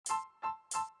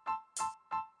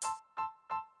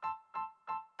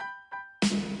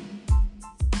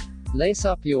Lace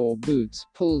up your boots,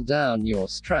 pull down your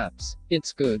straps.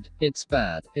 It's good, it's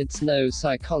bad, it's no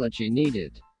psychology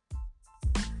needed.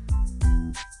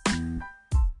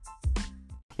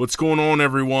 What's going on,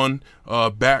 everyone?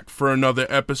 Back for another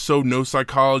episode, No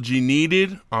Psychology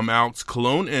Needed. I'm Alex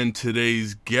Colon, and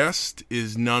today's guest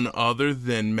is none other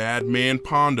than Madman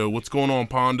Pondo. What's going on,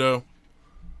 Pondo?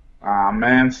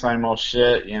 Man, same old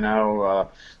shit,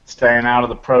 staying out of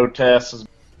the protests as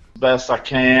best I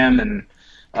can and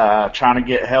trying to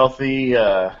get healthy.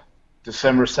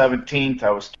 December 17th,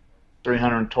 I was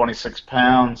 326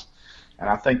 pounds, and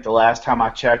I think the last time I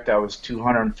checked, I was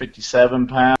 257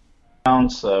 pounds.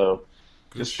 So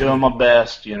just doing my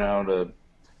best, to June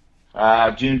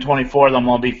 24th I'm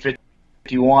gonna be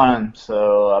 51,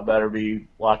 so I better be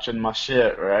watching my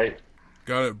shit, right?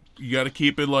 You gotta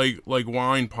keep it like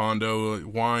wine, Pondo.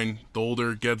 Wine, the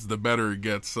older it gets, the better it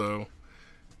gets. So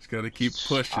just gotta keep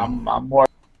pushing. I'm more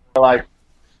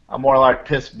like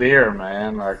piss beer,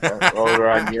 man. Like the older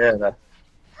I get,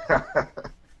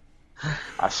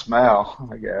 I smell,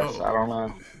 I guess. I don't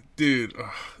know, dude.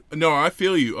 No, I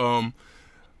feel you.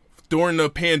 During the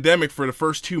pandemic, for the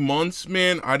first 2 months,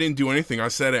 man, I didn't do anything. I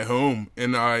sat at home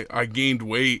and I gained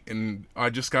weight, and I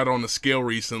just got on the scale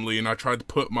recently, and I tried to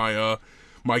put my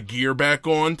my gear back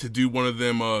on to do one of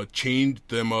them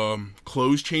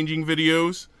clothes changing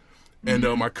videos, and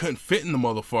I couldn't fit in the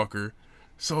motherfucker.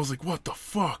 So I was like, what the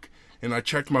fuck? And I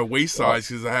checked my waist size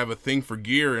because I have a thing for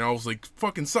gear, and I was like,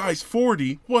 fucking size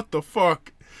 40. What the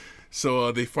fuck?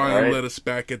 So they finally let us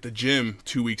back at the gym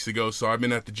 2 weeks ago. So I've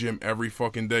been at the gym every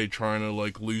fucking day trying to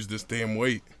lose this damn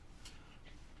weight.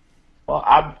 Well,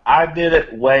 I did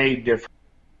it way different.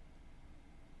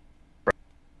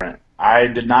 I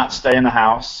did not stay in the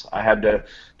house. I had to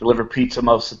deliver pizza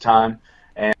most of the time,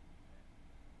 and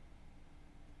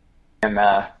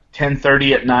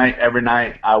 10:30 at night every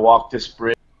night I walked this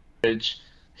bridge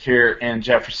here in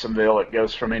Jeffersonville. It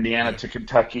goes from Indiana to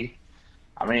Kentucky.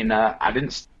 I mean, I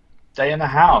didn't stay in the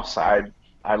house. I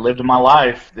lived my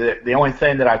life. The only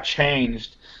thing that I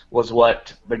changed was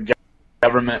what the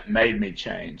government made me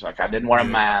change. Like, I didn't wear a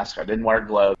mask. I didn't wear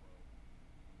gloves.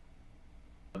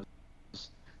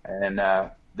 And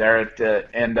there at the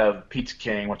end of Pizza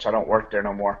King, which I don't work there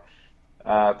no more,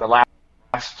 the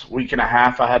last week and a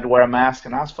half I had to wear a mask,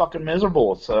 and I was fucking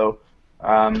miserable. So,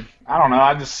 I don't know.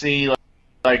 I just see,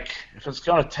 like if it's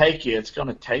going to take you, it's going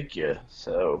to take you.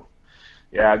 So,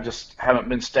 yeah, I just haven't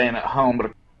been staying at home. But,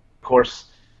 of course,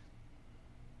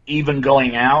 even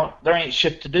going out, there ain't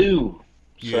shit to do.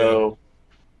 Yeah. So,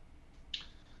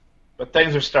 but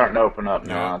things are starting to open up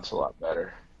now. Yeah. It's a lot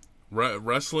better.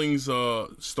 Wrestling's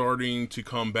starting to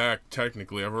come back,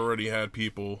 technically. I've already had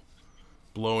people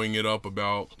blowing it up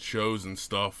about shows and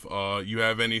stuff. You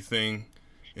have anything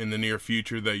in the near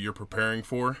future that you're preparing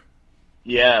for?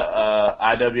 Yeah,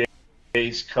 IWA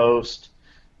East Coast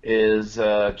is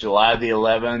July the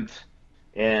 11th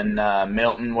in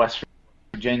Milton, West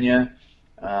Virginia.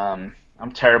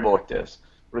 I'm terrible at this.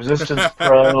 Resistance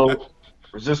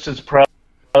Pro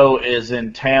is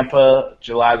in Tampa,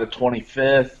 July the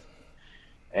 25th.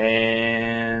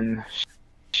 And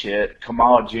shit,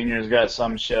 Kamala Jr.'s got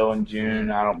some show in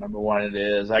June. I don't remember when it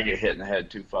is. I get hit in the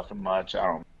head too fucking much. I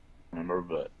don't remember,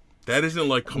 but that isn't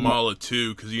like Kamala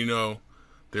 2, because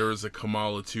there was a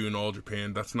Kamala 2 in All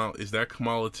Japan. That's not. Is that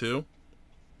Kamala 2?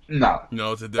 No.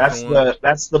 No, it's a different one.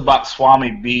 That's the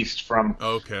Botswami Beast from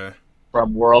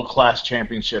World Class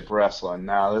Championship Wrestling.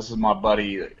 Now, this is my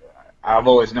buddy. I've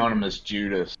always known him as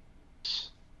Judas.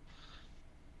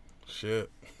 Shit.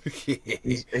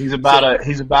 he's about a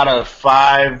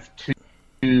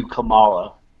 5'2"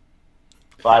 Kamala.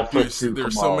 5'2"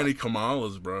 There's so many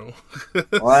Kamalas, bro.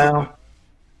 Well,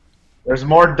 there's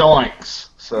more doinks.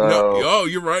 So. No,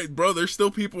 you're right, bro. There's still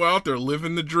people out there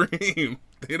living the dream.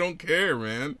 They don't care,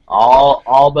 man.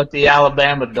 All but the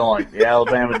Alabama doink. The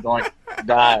Alabama doink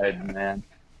died, man.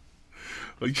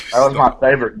 That was my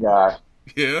favorite guy.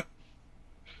 Yeah?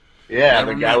 Yeah,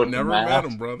 the guy with the mask. Never met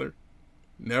him, brother.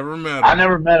 Never met him. I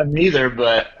never met him either,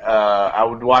 but I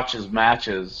would watch his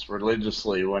matches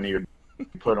religiously when he would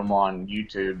put them on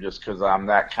YouTube, just because I'm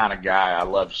that kind of guy. I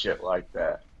love shit like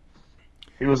that.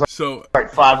 He was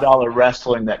like $5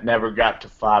 wrestling that never got to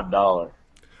 $5.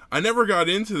 I never got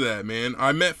into that, man.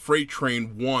 I met Freight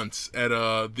Train once at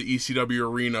the ECW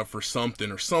arena for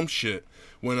something or some shit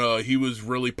when he was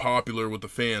really popular with the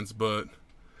fans, but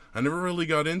I never really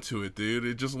got into it, dude.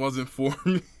 It just wasn't for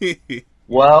me.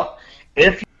 Well,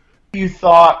 if you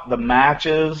thought the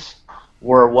matches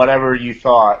were whatever you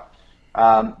thought,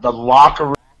 the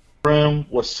locker room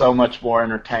was so much more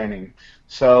entertaining.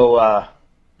 So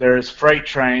there's Freight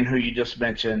Train, who you just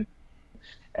mentioned,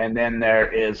 and then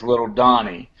there is Little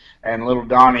Donnie, and Little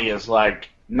Donnie is like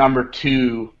number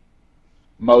 2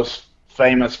 most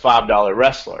famous $5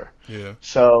 wrestler. Yeah.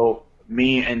 So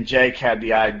me and Jake had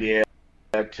the idea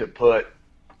to put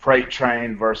Freight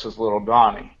Train versus Little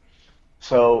Donnie.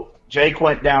 So Jake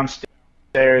went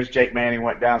downstairs, Jake Manning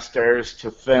went downstairs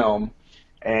to film,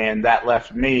 and that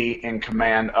left me in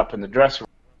command up in the dressing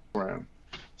room.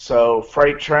 So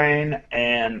Freight Train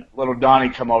and Little Donnie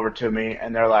come over to me,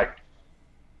 and they're like,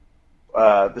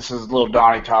 this is Little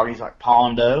Donnie talking. He's like,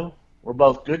 Pondo, we're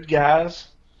both good guys.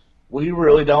 We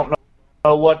really don't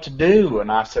know what to do.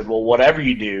 And I said, well, whatever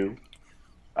you do,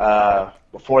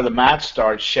 before the match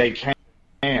starts, shake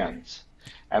hands.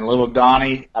 And Little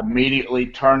Donnie immediately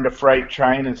turned to Freight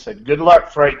Train and said, good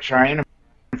luck, Freight Train.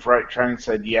 And Freight Train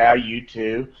said, yeah, you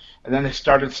too. And then they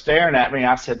started staring at me.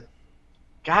 I said,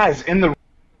 guys, in the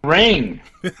ring,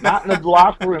 not in the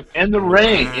locker room, in the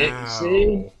ring.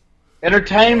 See?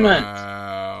 Entertainment.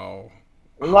 Wow.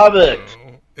 Love it.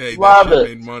 Hey, Love that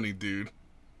shit it. made money, dude.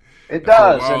 It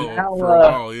does. For a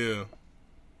while, yeah.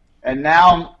 And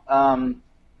now,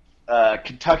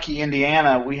 Kentucky,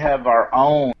 Indiana, we have our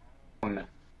own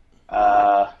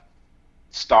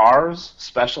stars,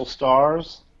 special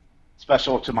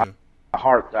to my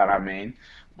heart, that I mean.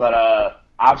 But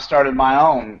I've started my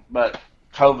own, but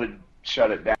COVID shut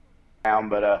it down.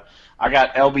 But I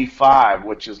got LB5,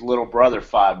 which is Little Brother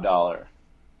 $5.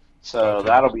 So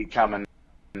that'll be coming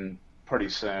pretty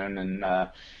soon. And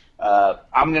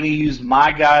I'm going to use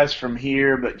my guys from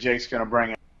here, but Jake's going to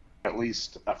bring at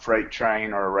least a Freight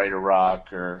Train or a Raider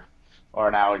Rock or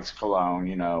an Alex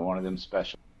Cologne, one of them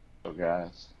special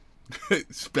guys.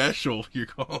 Special? You're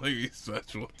calling me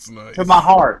special? It's nice. To my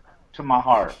heart.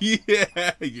 Yeah,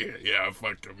 I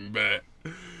fucking bet.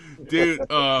 Dude,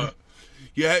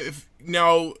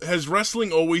 now, has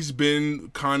wrestling always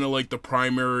been kind of like the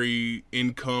primary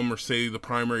income or say the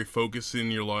primary focus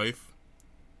in your life?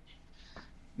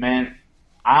 Man,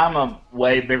 I'm a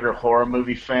way bigger horror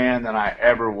movie fan than I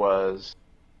ever was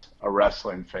a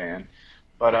wrestling fan.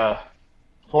 But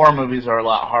horror movies are a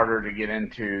lot harder to get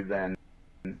into than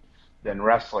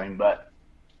wrestling. But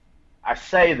I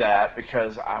say that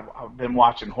because I've been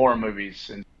watching horror movies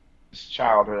since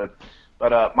childhood.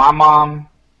 But my mom,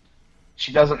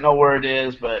 she doesn't know where it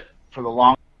is, but for the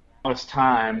longest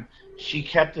time, she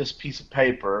kept this piece of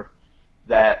paper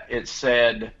that it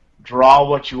said, draw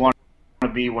what you want to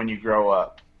be when you grow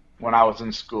up, when I was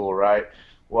in school, right?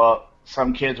 Well,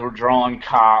 some kids were drawing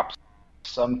cops,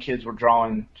 some kids were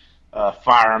drawing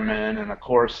firemen, and of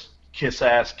course,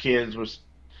 kiss-ass kids was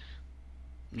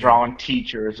drawing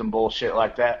teachers and bullshit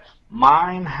like that.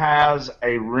 Mine has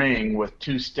a ring with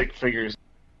 2 stick figures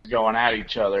going at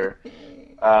each other,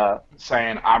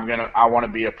 saying I want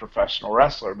to be a professional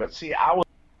wrestler. But see, I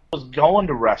was going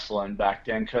to wrestling back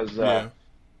then because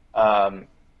I'll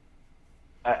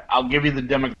give you the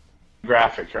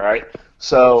demographic, all right?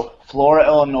 So Flora,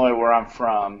 Illinois, where I'm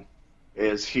from,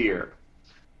 is here.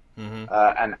 Mm-hmm.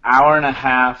 An hour and a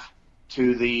half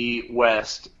to the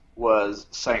west was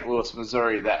St. Louis,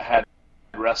 Missouri, that had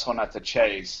wrestling at the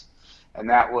Chase. And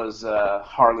that was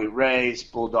Harley Race,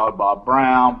 Bulldog Bob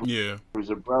Brown,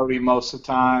 Bruiser Brody most of the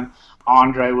time.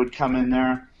 Andre would come in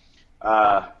there.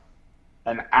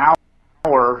 An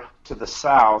hour to the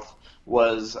south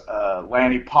was Angelo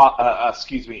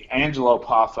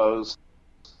Poffo's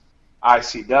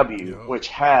ICW, which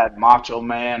had Macho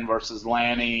Man versus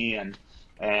Lanny and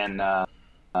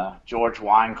George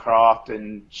Winecroft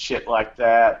and shit like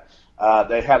that.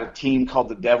 They had a team called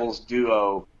the Devil's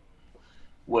Duo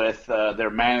with their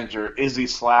manager, Izzy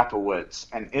Slapowitz.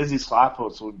 And Izzy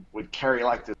Slapowitz would carry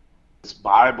like this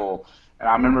Bible. And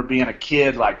I remember being a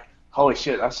kid like, holy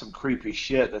shit, that's some creepy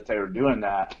shit that they were doing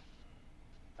that.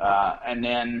 And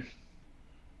then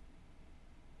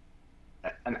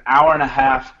an hour and a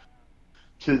half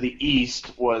to the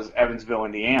east was Evansville,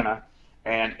 Indiana.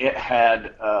 And it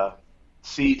had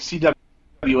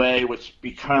CWA, which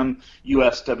became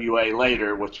USWA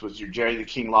later, which was your Jerry the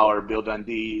King Lawler, Bill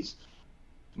Dundee's,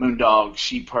 Moondog,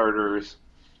 Sheep Herders,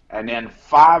 and then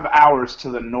 5 hours to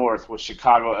the north was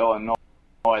Chicago, Illinois,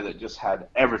 that just had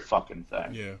every fucking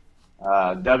thing. Yeah.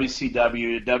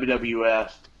 WCW,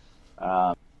 WWF,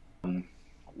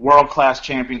 World Class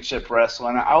Championship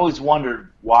Wrestling. I always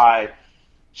wondered why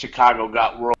Chicago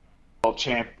got World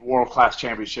Class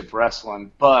Championship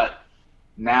Wrestling, but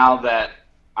now that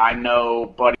I know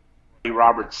Buddy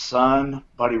Roberts' son,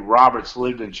 Buddy Roberts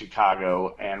lived in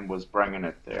Chicago and was bringing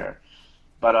it there.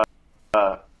 But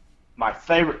my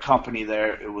favorite company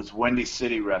there, it was Windy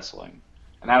City Wrestling,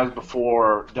 and that was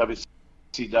before WCW,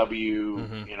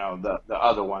 the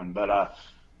other one. But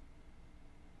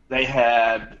they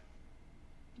had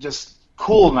just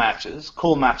cool matches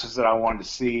that I wanted to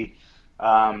see.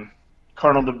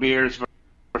 Colonel De Beers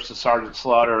versus Sergeant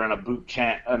Slaughter in a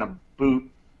boot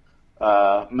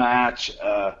match.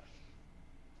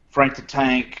 Frank the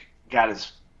Tank got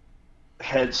his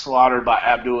head slaughtered by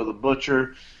Abdullah the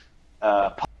Butcher.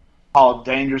 Paul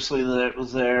Dangerously that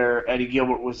was there. Eddie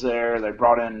Gilbert was there. They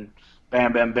brought in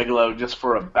Bam Bam Bigelow just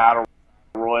for a battle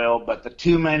royal. But the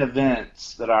two main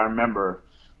events that I remember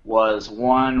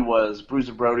one was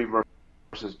Bruiser Brody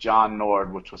versus John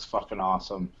Nord, which was fucking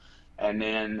awesome. And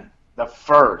then the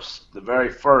very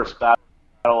first battle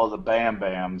of the Bam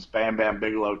Bams, Bam Bam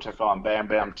Bigelow took on Bam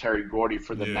Bam Terry Gordy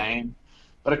for the name.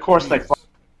 But of course they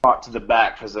fought to the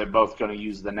back because they're both going to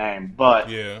use the name. But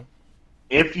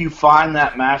if you find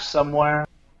that match somewhere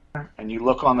and you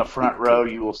look on the front row,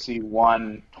 you will see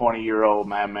one 20-year-old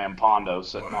Madman Pondo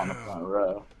sitting on the front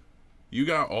row. You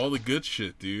got all the good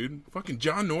shit, dude. Fucking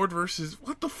John Nord versus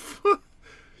what the fuck?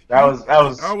 That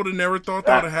was. I would have never thought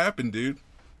that would have happened, dude.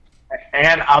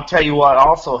 And I'll tell you what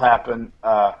also happened.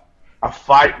 A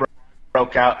fight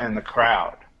broke out in the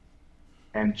crowd,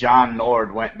 and John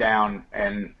Nord went down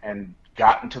and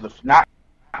got into the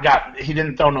he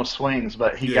didn't throw no swings,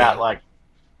 but he got like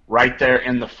right there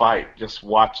in the fight, just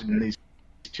watching these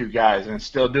two guys and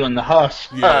still doing the hush.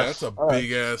 Yeah, that's a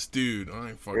big ass dude.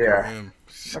 I ain't fucking with him.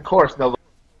 Of course, nobody's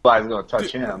gonna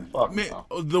touch him. Fuck man,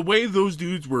 no. The way those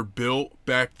dudes were built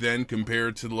back then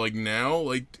compared to like now,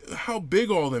 like how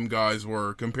big all them guys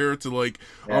were compared to like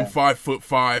I'm 5'5",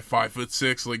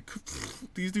 5'6". Like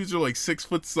these dudes are like 6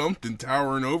 foot something,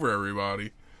 towering over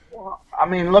everybody. Well, I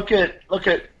mean, look at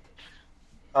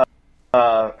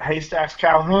Haystacks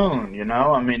Calhoun. You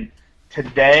know, I mean,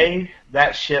 today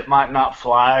that shit might not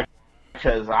fly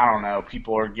because I don't know,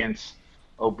 people are against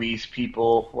obese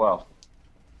people. Well,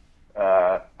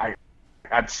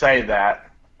 I'd say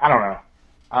that. I don't know.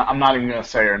 I'm not even going to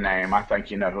say her name. I think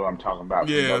you know who I'm talking about.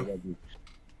 Yeah.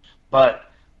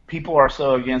 But people are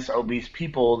so against obese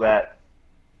people that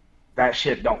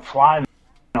shit don't fly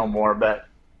no more. But,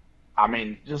 I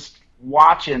mean, just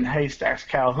watching Haystacks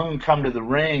Calhoun come to the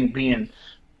ring being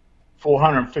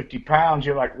 450 pounds,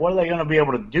 you're like, what are they going to be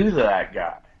able to do to that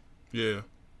guy? Yeah.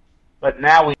 But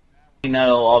now we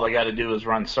know all they got to do is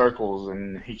run circles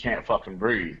and he can't fucking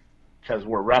breathe. Because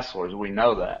we're wrestlers, we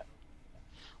know that.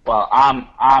 Well,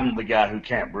 I'm the guy who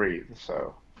can't breathe,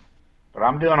 so. But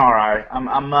I'm doing all right.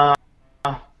 I'm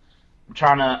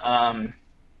trying to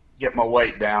get my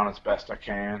weight down as best I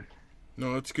can.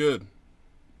 No, that's good.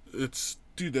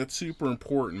 Dude, that's super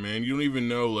important, man. You don't even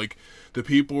know, like,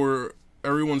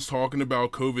 everyone's talking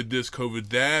about COVID this, COVID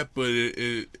that, but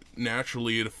it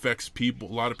naturally it affects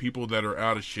people, a lot of people that are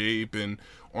out of shape and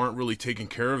aren't really taking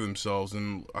care of themselves.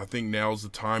 And I think now's the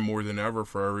time more than ever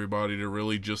for everybody to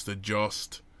really just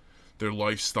adjust their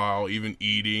lifestyle, even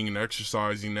eating and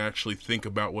exercising, and actually think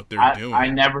about what they're doing. I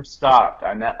never stopped.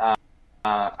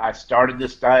 I started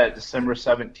this diet December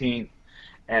 17th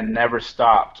and never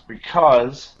stopped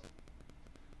because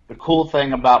the cool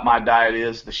thing about my diet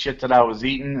is the shit that I was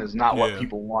eating is not what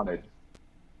people wanted.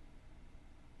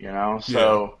 You know,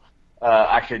 so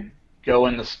I could go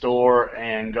in the store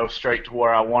and go straight to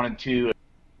where I wanted to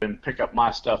and pick up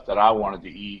my stuff that I wanted to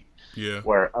eat. Yeah.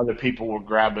 Where other people were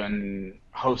grabbing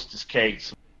Hostess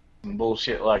cakes and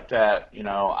bullshit like that, you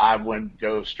know, I would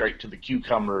go straight to the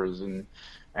cucumbers and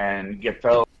get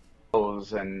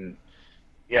those, and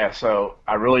so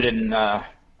I really didn't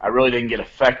get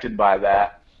affected by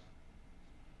that.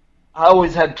 I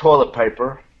always had toilet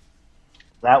paper.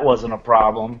 That wasn't a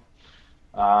problem.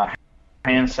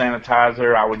 Hand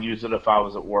sanitizer, I would use it if I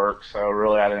was at work, so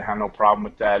really I didn't have no problem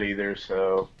with that either.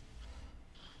 So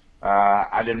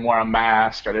I didn't wear a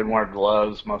mask. I didn't wear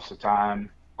gloves most of the time,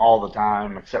 all the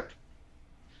time, except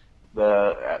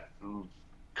the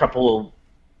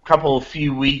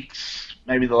few weeks,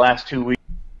 maybe the last 2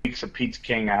 weeks of Pizza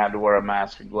King, I had to wear a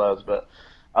mask and gloves. But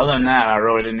other than that, I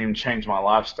really didn't even change my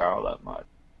lifestyle that much.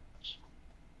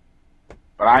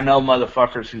 But I know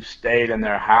motherfuckers who stayed in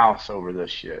their house over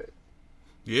this shit.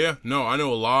 Yeah, no, I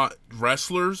know a lot.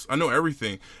 Wrestlers, I know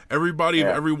everything. Everybody of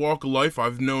every walk of life,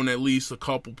 I've known at least a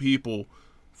couple people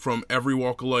from every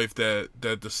walk of life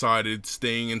that decided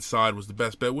staying inside was the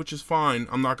best bet, which is fine.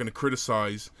 I'm not going to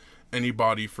criticize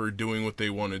anybody for doing what they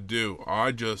want to do.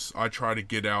 I try to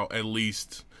get out at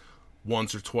least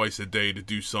once or twice a day to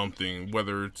do something,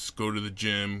 whether it's go to the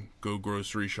gym, go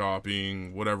grocery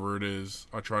shopping, whatever it is.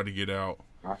 I try to get out.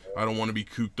 I don't want to be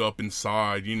cooped up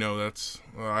inside. You know, that's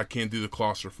I can't do the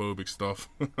claustrophobic stuff.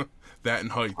 That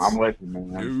and heights. I'm with you,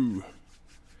 man. Ooh.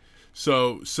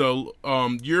 So,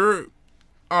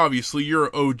 obviously you're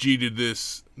an OG to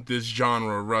this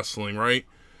genre of wrestling, right?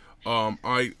 I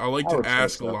like I to would say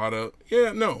ask a so. lot of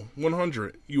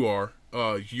 100. You are.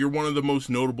 You're one of the most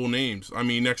notable names. I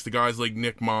mean, next to guys like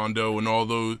Nick Mondo and all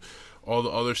the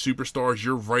other superstars,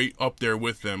 you're right up there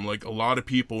with them. Like, a lot of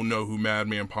people know who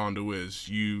Madman Pondo is.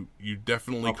 You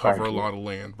definitely Oh, cover thank a you. lot of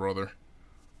land, brother.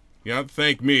 You don't have to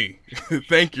thank me.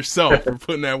 Thank yourself for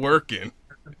putting that work in.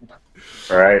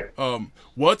 Right.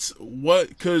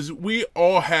 Because we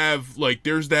all have, like,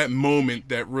 there's that moment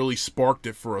that really sparked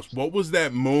it for us. What was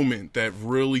that moment that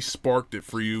really sparked it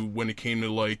for you when it came to,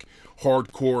 like,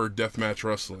 hardcore deathmatch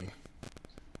wrestling?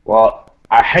 Well,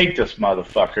 I hate this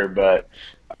motherfucker, but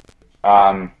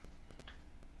um,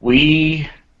 we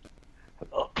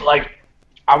like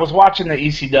I was watching the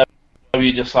ECW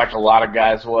just like a lot of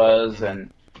guys was, Mm-hmm.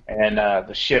 and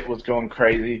the shit was going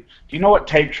crazy. Do you know what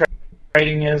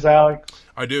trading is, Alex?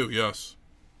 I do, yes.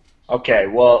 Okay,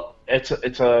 well, it's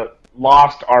a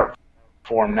lost art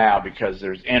form now because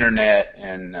there's internet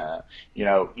and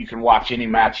you can watch any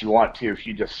match you want to if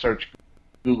you just search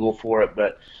Google for it.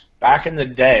 But back in the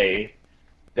day,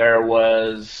 there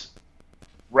was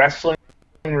Wrestling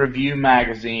Review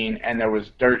magazine, and there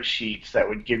was dirt sheets that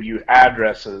would give you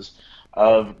addresses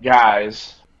of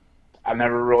guys. I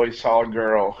never really saw a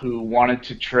girl who wanted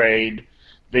to trade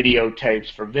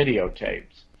videotapes for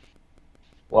videotapes.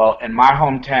 Well, in my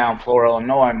hometown, Florida,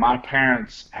 Illinois, my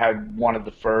parents had one of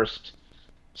the first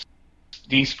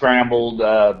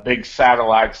descrambled big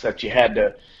satellites that you had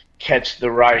to catch the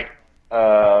right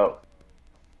uh,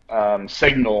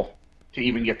 signal to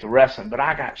even get the wrestling. But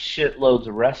I got shitloads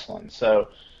of wrestling, so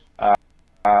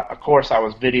of course I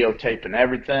was videotaping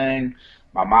everything.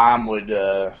 My mom would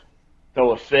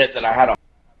throw a fit that I had a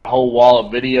whole wall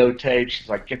of videotapes. She's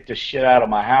like, "Get this shit out of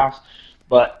my house."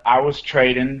 But I was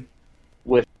trading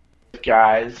with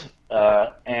guys,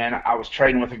 and I was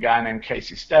trading with a guy named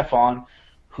Casey Stefan,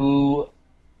 who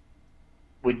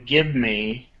would give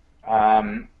me.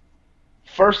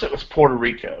 First, it was Puerto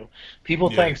Rico. People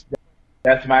Yeah. think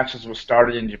death matches was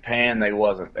started in Japan. They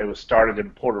wasn't. They was started in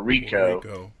Puerto Puerto Rico,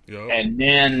 Rico. Yep. and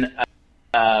then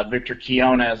Victor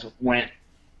Quiones went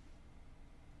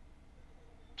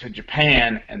to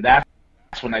Japan, and that's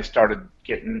when they started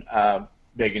getting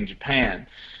big in Japan.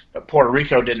 But Puerto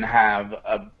Rico didn't have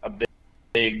a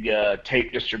big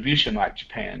tape distribution like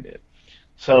Japan did.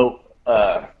 So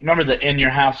remember the In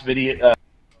Your House video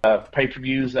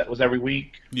pay-per-views that was every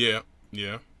week? Yeah.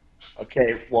 Yeah.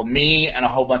 Okay, well, me and a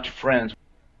whole bunch of friends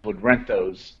would rent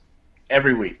those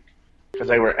every week because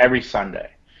they were every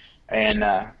Sunday, and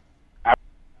I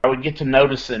would get to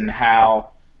noticing how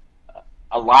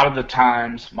a lot of the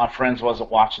times my friends wasn't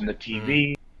watching the Mm-hmm.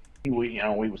 TV.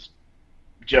 We was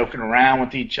joking around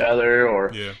with each other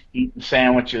or Yeah. eating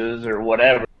sandwiches or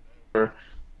whatever.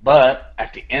 But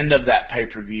at the end of that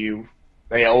pay-per-view,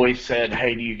 they always said,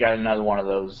 "Hey, do you got another one of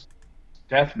those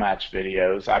deathmatch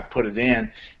videos?" I put it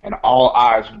in, and all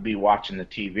eyes would be watching the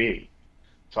TV.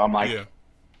 So I'm like, Yeah.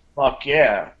 "Fuck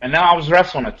yeah!" And now I was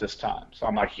wrestling at this time, so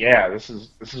I'm like, "Yeah, this is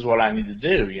what I need to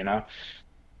do."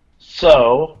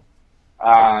 So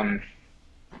um,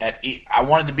 I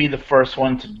wanted to be the first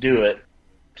one to do it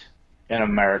in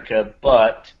America,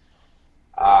 but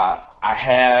I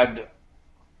had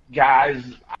guys.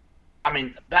 I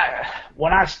mean,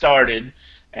 when I started,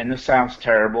 and this sounds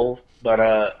terrible, but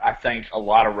I think a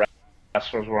lot of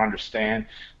wrestlers will understand.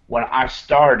 When I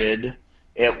started,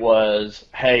 it was,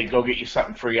 "Hey, go get you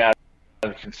something free out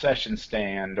of the concession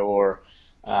stand," or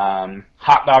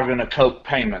hot dog and a Coke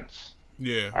payments.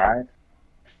 Yeah. All right.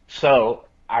 So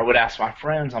I would ask my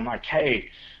friends, I'm like, "Hey,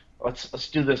 let's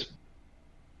do this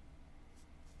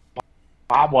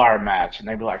barbed wire match," and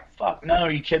they'd be like, "Fuck no,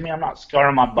 are you kidding me? I'm not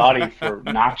scarring my body for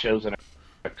nachos and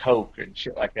a Coke and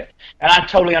shit like that." And I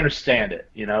totally understand it,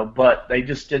 but they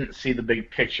just didn't see the big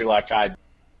picture like I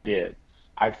did.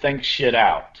 I think shit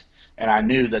out, and I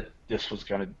knew that this was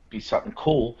going to be something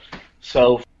cool.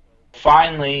 So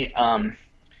finally,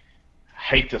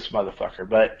 hate this motherfucker,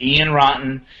 but Ian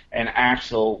Rotten and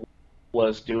Axel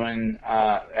was doing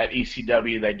at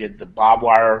ECW. They did the barbed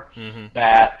wire Mm-hmm.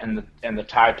 bat and the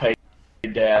Taipei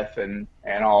death and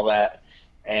all that,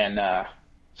 and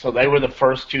so they were the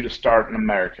first two to start in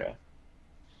America.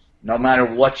 No matter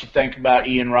what you think about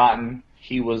Ian Rotten,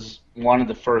 he was one of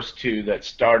the first two that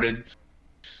started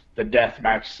the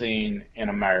deathmatch scene in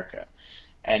America.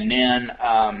 And then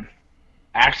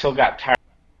Axel got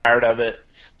tired of it,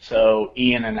 so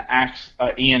Ian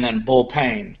and Bull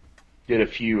Payne did a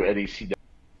few at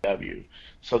ECW.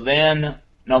 So then,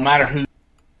 no matter who,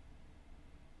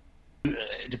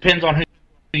 it depends on who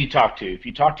you talk to. If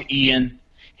you talk to Ian,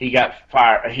 he got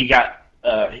fired. He got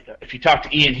if you talk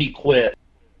to Ian, he quit.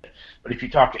 But if you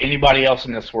talk to anybody else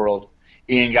in this world,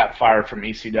 Ian got fired from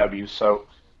ECW. So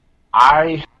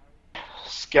I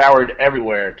scoured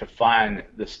everywhere to find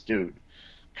this dude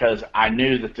because I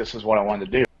knew that this is what I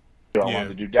wanted to do. I wanted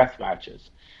to do death matches.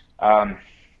 I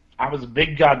was a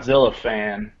big Godzilla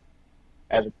fan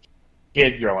as a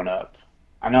kid growing up.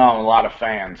 I know I'm a lot of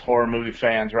fans, horror movie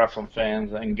fans, wrestling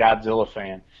fans, and Godzilla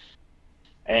fan.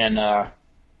 And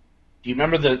do you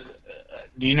remember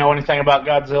do you know anything about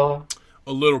Godzilla?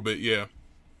 A little bit, yeah.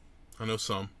 I know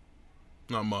some.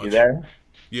 Not much. You there?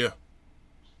 Yeah.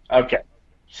 Okay.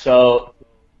 So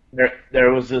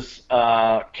there was this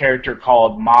character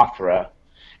called Mothra,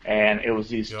 and it was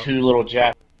these two little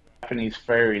Japanese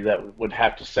fairy that would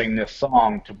have to sing this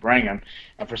song to bring him.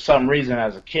 And for some reason,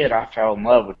 as a kid, I fell in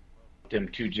love with them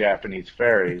two Japanese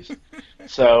fairies.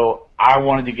 So I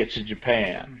wanted to get to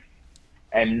Japan,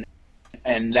 and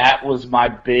that was my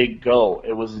big goal.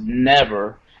 It was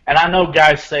never, and I know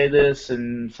guys say this,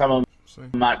 and some of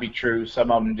them might be true.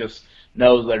 Some of them just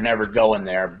know they're never going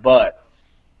there. But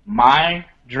my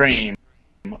dream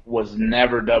was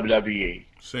never WWE.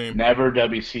 Same. Never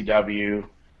WCW.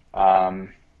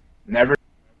 Never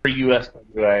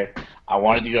USWA. I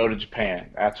wanted to go to Japan.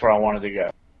 That's where I wanted to go.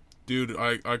 Dude,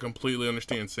 I completely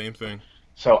understand. Same thing.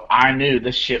 So I knew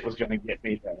this shit was going to get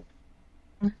me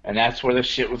there. And that's where this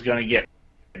shit was going to get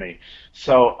me.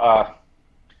 So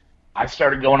I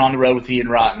started going on the road with Ian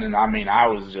Rotten, and I mean, I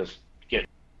was just getting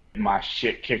my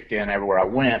shit kicked in everywhere I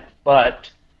went.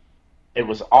 But it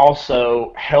was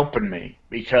also helping me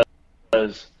because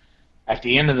at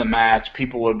the end of the match,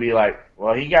 people would be like,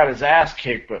 "Well, he got his ass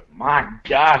kicked, but my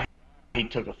God, he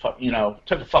took a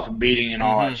fucking beating and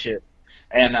all that shit."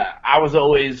 And I was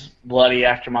always bloody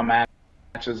after my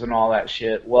matches and all that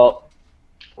shit. Well,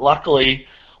 luckily,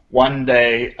 one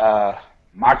day,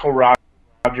 Michael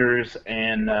Rogers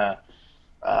and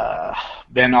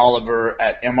Ben Oliver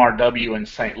at MRW in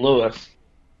St. Louis,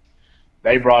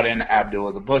 they brought in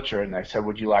Abdullah the Butcher, and they said,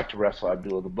 "Would you like to wrestle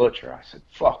Abdullah the Butcher?" I said,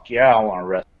 "Fuck yeah, I want to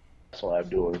wrestle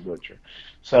Abdullah the Butcher."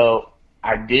 So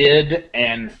I did,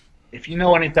 and if you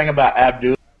know anything about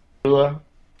Abdullah,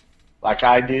 like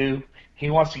I do, he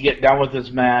wants to get done with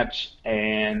his match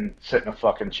and sit in a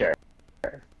fucking chair.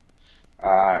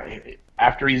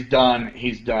 After he's done,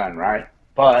 right?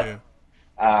 But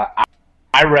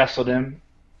I wrestled him,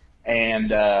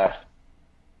 and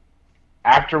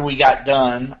after we got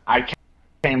done, I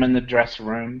came in the dressing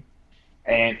room,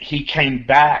 and he came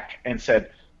back and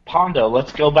said, "Pondo,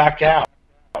 let's go back out."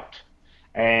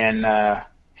 And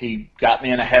he got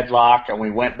me in a headlock, and we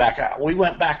went back out. We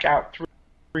went back out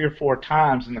three or four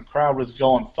times, and the crowd was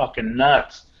going fucking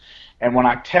nuts. And when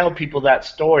I tell people that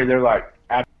story, they're like,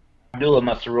 "Abdullah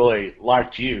must have really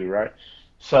liked you, right?"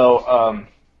 So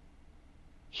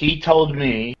he told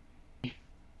me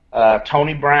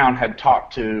Tony Brown had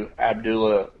talked to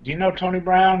Abdullah. Do you know Tony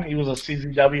Brown? He was a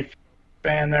CZW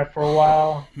fan there for a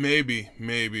while. Maybe.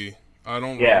 I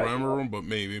don't remember him, but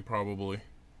maybe, probably.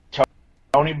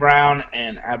 Tony Brown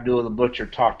and Abdullah the Butcher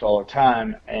talked all the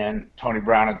time, and Tony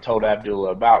Brown had told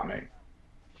Abdullah about me.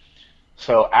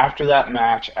 So after that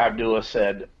match, Abdullah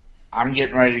said, "I'm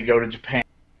getting ready to go to Japan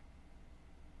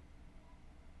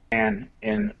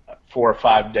in 4 or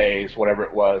 5 days," whatever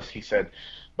it was. He said,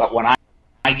 "But when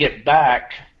I get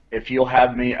back, if you'll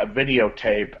have me a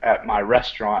videotape at my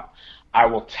restaurant, I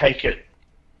will take it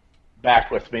back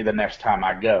with me the next time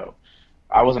I go."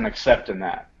 I wasn't accepting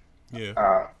that.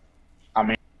 Yeah.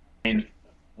 I mean,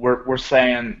 we're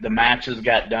saying the matches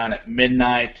got done at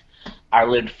midnight. I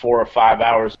lived 4 or 5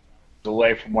 hours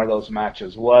away from where those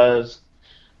matches was.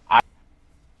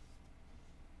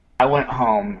 I went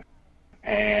home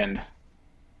and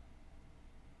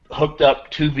hooked up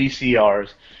 2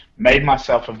 VCRs, made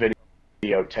myself a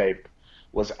videotape,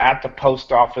 was at the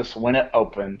post office when it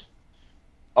opened,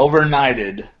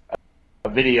 overnighted a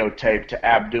videotape to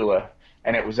Abdullah,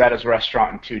 and it was at his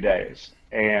restaurant in 2 days.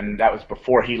 And that was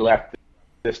before he left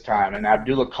this time. And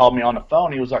Abdullah called me on the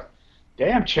phone. He was like,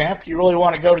 "Damn, champ, you really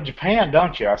want to go to Japan,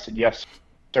 don't you?" I said, "Yes,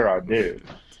 sir, I do."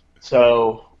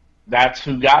 So that's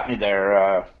who got me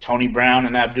there. Tony Brown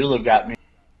and Abdullah got me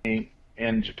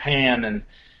in Japan,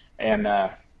 and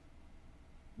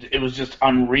it was just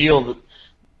unreal.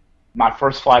 My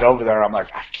first flight over there, I'm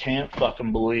like, I can't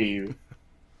fucking believe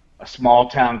a small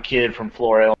town kid from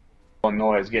Florida,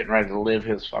 Illinois is getting ready to live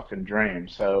his fucking dream.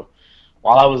 So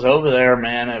while I was over there,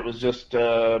 man, it was just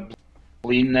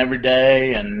bleeding every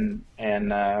day and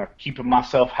keeping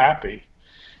myself happy.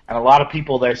 And a lot of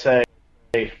people, they say,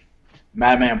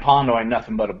 Madman Pondo ain't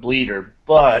nothing but a bleeder.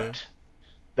 But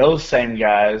those same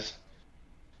guys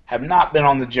have not been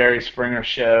on the Jerry Springer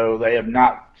show. They have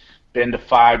not been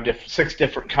to 6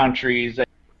 different countries.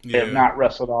 They have not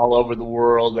wrestled all over the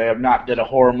world. They have not did a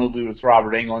horror movie with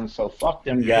Robert Englund. So fuck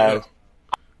them guys.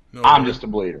 No, I'm just a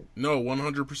bleeder. No,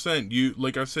 100%. You,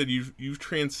 like I said, you've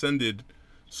transcended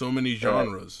so many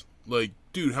genres. Like,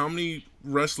 dude, how many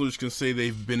wrestlers can say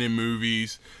they've been in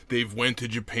movies, they've went to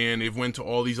Japan, they've went to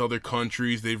all these other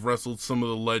countries, they've wrestled some of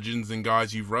the legends and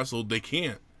guys you've wrestled? They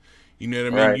can't. You know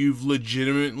what I mean? Right. You've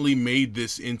legitimately made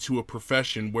this into a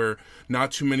profession where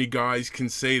not too many guys can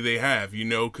say they have, you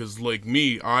know, because like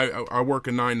me, I work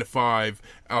a 9 to 5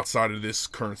 outside of this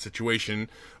current situation.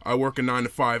 I work a 9 to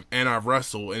 5 and I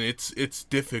wrestle, and it's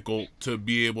difficult to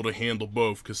be able to handle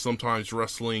both because sometimes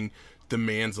wrestling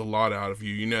demands a lot out of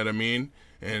you, you know what I mean?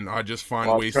 And I just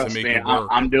find ways to make it work.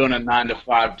 I'm doing a 9 to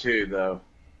 5 too, though.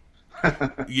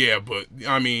 Yeah, but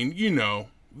I mean, you know,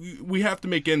 we have to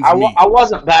make ends meet. I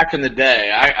wasn't back in the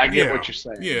day. I get what you're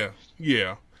saying.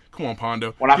 Yeah. Come on,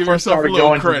 Pondo. When I Give first yourself started a little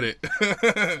going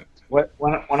credit.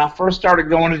 when I first started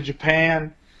going to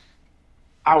Japan,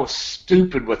 I was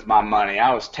stupid with my money.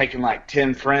 I was taking like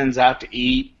 10 friends out to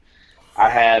eat. I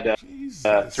had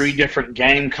 3 different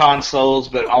game consoles,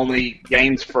 but only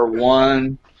games for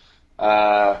one.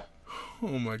 Oh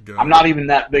my god! I'm not even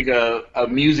that big a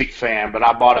music fan, but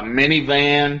I bought a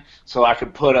minivan so I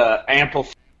could put a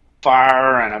amplifier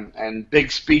and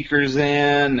big speakers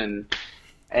in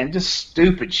and just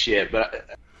stupid shit. But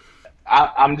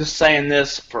I'm just saying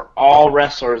this for all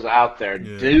wrestlers out there: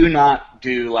 do not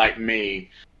do like me.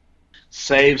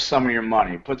 Save some of your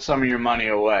money. Put some of your money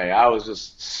away. I was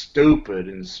just stupid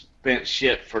and spent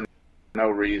shit for no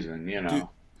reason, you know.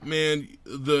 Dude, man,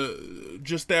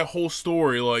 just that whole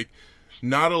story, like,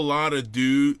 not a lot of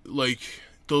like,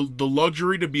 the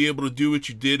luxury to be able to do what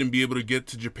you did and be able to get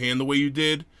to Japan the way you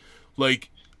did, like,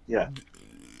 yeah.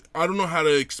 I don't know how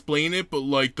to explain it, but,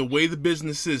 like, the way the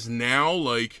business is now,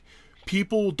 like,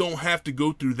 people don't have to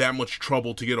go through that much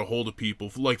trouble to get a hold of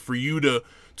people. Like, for you to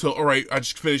all right, I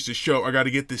just finished the show, I got to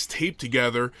get this tape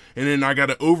together, and then I got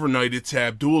to overnight it to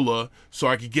Abdullah so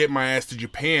I could get my ass to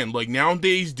Japan. Like,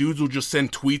 nowadays, dudes will just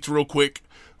send tweets real quick,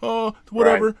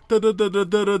 whatever,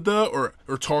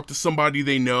 or talk to somebody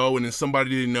they know, and then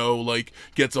somebody they know, like,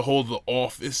 gets a hold of the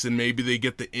office, and maybe they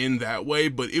get the in that way.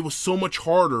 But it was so much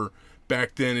harder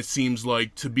back then, it seems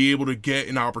like, to be able to get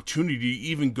an opportunity to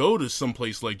even go to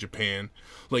someplace like Japan.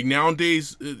 Like,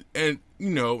 nowadays, and, you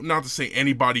know, not to say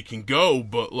anybody can go,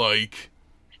 but, like,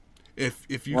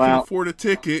 if you can afford a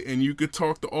ticket and you could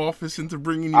talk the office into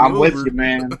bringing you over. I'm with you,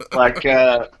 man. Like,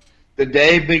 the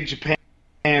day Big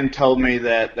Japan told me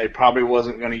that they probably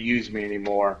wasn't going to use me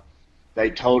anymore, they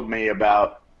told me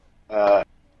about, and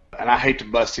I hate to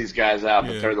bust these guys out,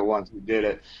 but they're the ones who did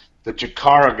it, the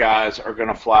Chikara guys are going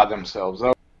to fly themselves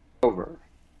over.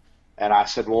 And I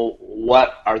said, well,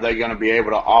 what are they going to be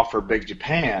able to offer Big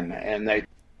Japan? And they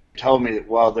told me that,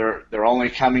 well, they're only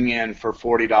coming in for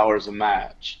 $40 a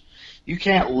match. You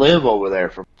can't live over there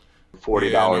for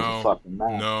 $40 a fucking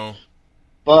match. No.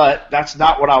 But that's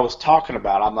not what I was talking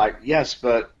about. I'm like, yes,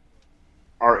 but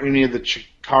are any of the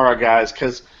Chikara guys,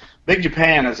 because Big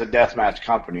Japan is a deathmatch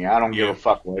company. I don't give a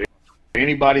fuck what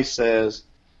anybody says.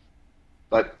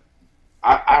 But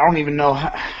I don't even know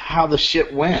how the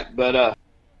shit went. But,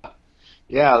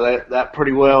 yeah, that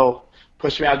pretty well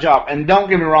pushed me out of job. And don't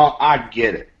get me wrong, I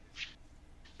get it.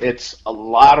 It's a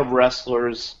lot of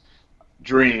wrestlers'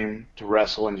 dream to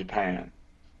wrestle in Japan.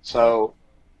 So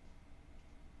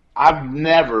I've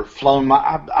never flown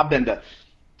I've been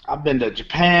to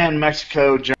Japan,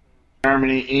 Mexico,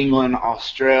 Germany, England,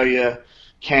 Australia,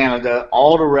 Canada,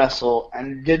 all to wrestle,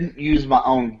 and didn't use my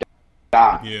own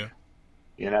dime. Yeah.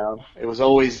 You know, it was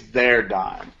always their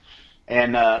dime.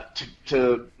 And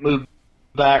to move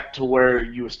back to where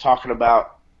you was talking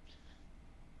about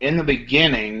in the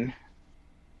beginning,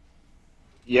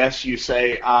 yes, you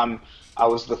say I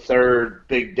was the third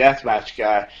big deathmatch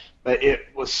guy, but it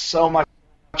was so much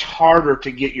harder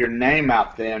to get your name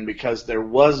out then because there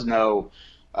was no,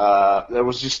 there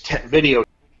was just video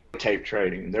tape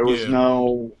trading. There was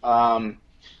no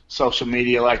social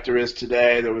media like there is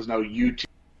today. There was no YouTube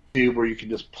where you could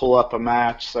just pull up a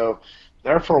match. So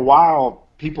there for a while,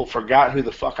 people forgot who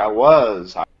the fuck I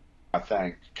was, I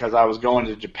think, because I was going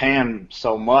to Japan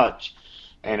so much,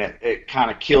 and it kind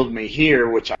of killed me here,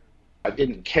 which I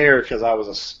didn't care because I was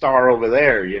a star over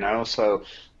there, you know, so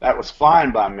that was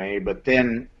fine by me. But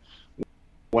then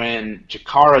when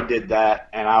Chikara did that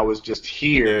and I was just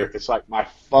here, it's like my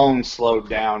phone slowed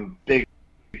down big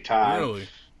time. Really?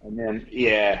 And then,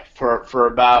 for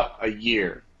about a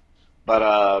year.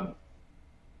 But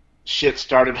shit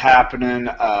started happening.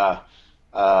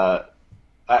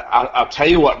 I'll tell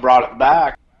you what brought it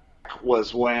back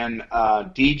was when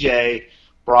DJ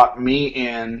brought me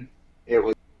in. It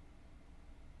was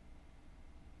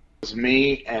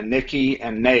me and Nikki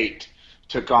and Nate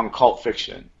took on Cult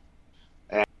Fiction.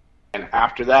 And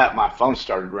after that, my phone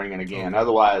started ringing again.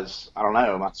 Otherwise, I don't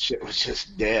know, my shit was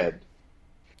just dead.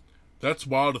 That's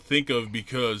wild to think of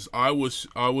because I was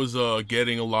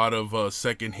getting a lot of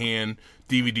secondhand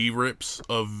DVD rips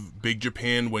of Big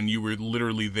Japan when you were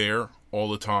literally there all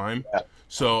the time. Yeah.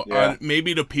 So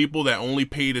maybe to people that only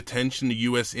paid attention to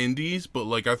U.S. Indies, but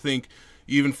like I think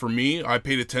even for me, I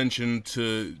paid attention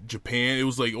to Japan. It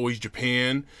was like always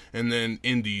Japan and then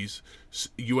Indies,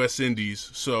 U.S.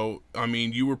 Indies. So I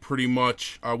mean, you were pretty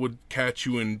much. I would catch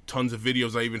you in tons of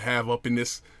videos. I even have up in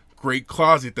this great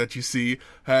closet that you see.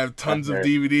 I have tons of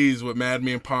DVDs with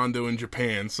Madman, Pondo in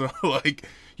Japan. So like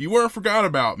you weren't forgot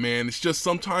about, man. It's just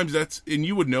sometimes that's, and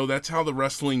you would know that's how the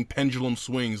wrestling pendulum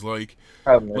swings. Like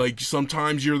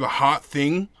sometimes you're the hot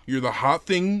thing,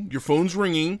 your phone's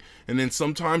ringing, and then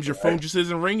sometimes your phone just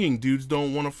isn't ringing. Dudes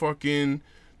don't want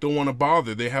to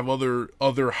bother. They have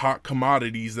other hot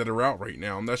commodities that are out right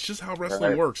now, and that's just how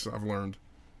wrestling works. I've learned.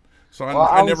 So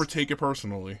I never take it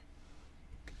personally.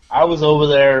 I was over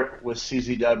there with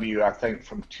CZW, I think,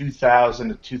 from 2000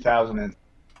 to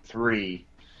 2003,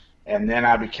 and then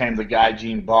I became the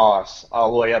Gaijin boss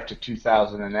all the way up to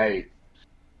 2008.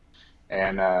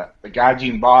 And the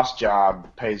Gaijin boss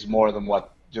job pays more than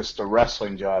what just a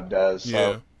wrestling job does.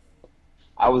 So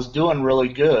I was doing really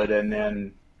good, and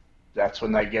then that's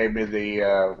when they gave me the,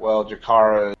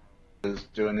 Jakara is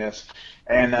doing this.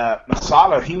 And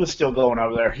Masada, he was still going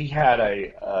over there. He had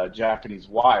a Japanese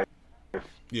wife.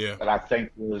 Yeah. That I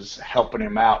think was helping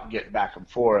him out get back and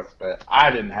forth, but I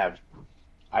didn't.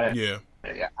 Yeah.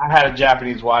 I had a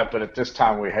Japanese wife, but at this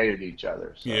time we hated each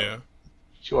other. So yeah.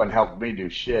 She wasn't helping me do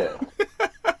shit.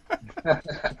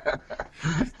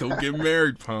 Don't get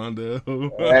married, Pondo.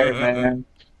 Hey, man.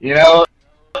 You know,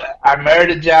 I married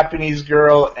a Japanese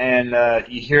girl, and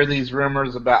you hear these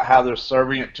rumors about how they're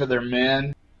serving it to their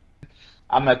men.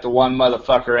 I met the one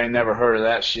motherfucker ain't never heard of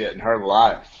that shit in her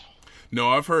life. No,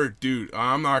 I've heard, dude.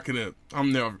 I'm not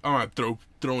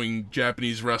throwing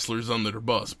Japanese wrestlers under the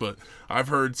bus, but I've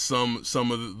heard some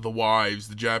of the wives,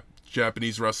 the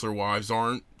Japanese wrestler wives,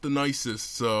 aren't the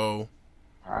nicest. So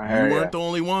you weren't the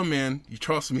only one, man. You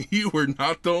trust me, you were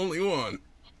not the only one.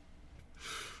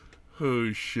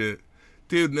 Oh shit,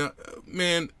 dude. Now,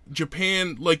 man,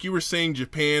 Japan, like you were saying,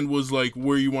 Japan was like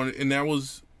where you wanted, and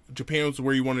Japan was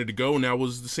where you wanted to go, and that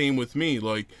was the same with me.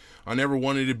 Like, I never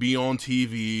wanted to be on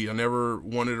TV. I never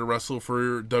wanted to wrestle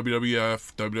for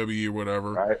WWF, WWE, or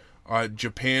whatever. Right.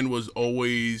 Japan was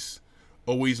always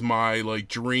my like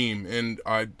dream, and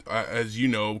I as you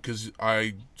know, because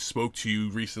I spoke to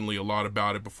you recently a lot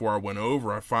about it before I went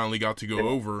over. I finally got to go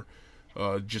over.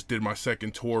 Just did my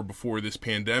second tour before this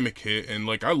pandemic hit, and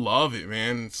like I love it,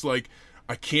 man. It's like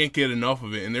I can't get enough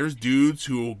of it. And there's dudes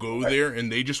who will go there and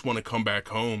they just want to come back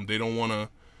home. They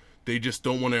just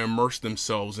don't want to immerse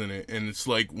themselves in it. And it's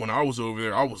like when I was over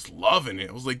there, I was loving it.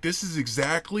 I was like, this is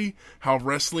exactly how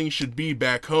wrestling should be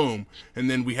back home. And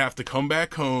then we have to come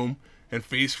back home and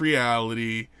face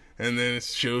reality. And then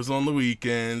it's shows on the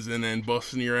weekends, and then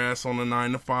busting your ass on a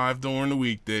 9 to 5 during the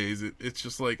weekdays. It's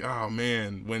just like, oh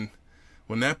man, when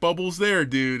that bubble's there,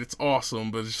 dude, it's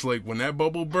awesome. But it's like when that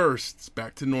bubble bursts, it's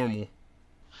back to normal.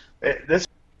 This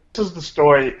is the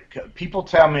story. People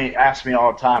ask me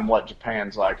all the time what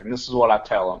Japan's like, and this is what I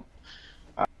tell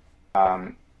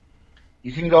them.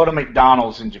 You can go to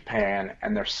McDonald's in Japan,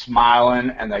 and they're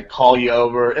smiling, and they call you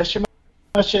over,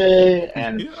 "Ishimashi,"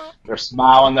 and they're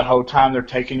smiling the whole time they're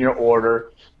taking your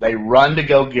order. They run to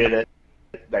go get it.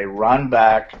 They run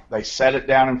back. They set it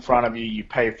down in front of you. You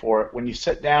pay for it. When you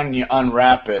sit down and you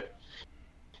unwrap it,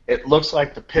 it looks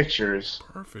like the pictures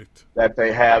that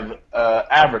they have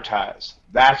advertised.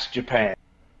 That's Japan.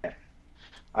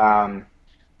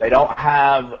 They don't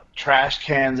have trash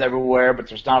cans everywhere, but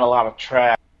there's not a lot of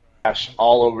trash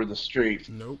all over the streets.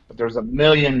 Nope. But there's a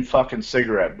million fucking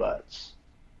cigarette butts.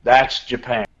 That's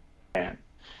Japan.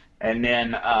 And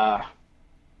then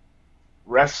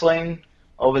wrestling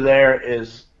over there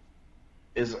is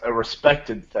a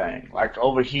respected thing. Like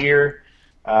over here,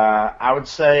 I would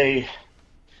say,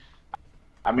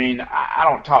 I mean, I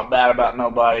don't talk bad about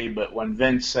nobody, but when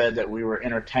Vince said that we were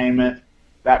entertainment,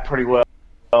 that pretty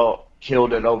well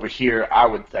killed it over here, I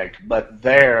would think. But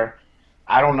there,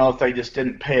 I don't know if they just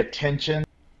didn't pay attention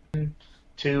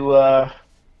to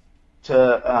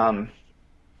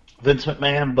Vince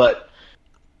McMahon, but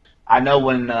I know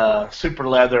when Super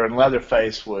Leather and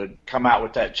Leatherface would come out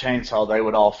with that chainsaw, they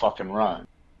would all fucking run,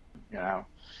 you know.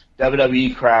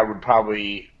 WWE crowd would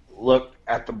probably look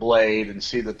at the blade and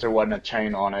see that there wasn't a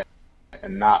chain on it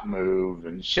and not move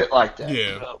and shit like that.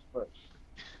 Yeah. You know?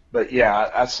 But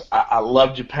yeah, I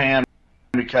love Japan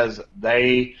because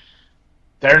they're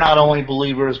not only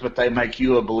believers, but they make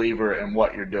you a believer in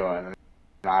what you're doing, and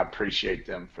I appreciate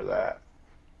them for that.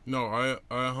 No, I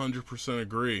 100%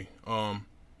 agree.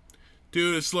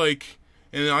 Dude, it's like,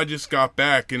 and I just got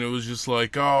back, and it was just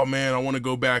like, oh man, I want to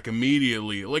go back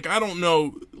immediately. Like, I don't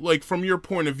know, like from your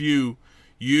point of view,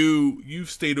 you've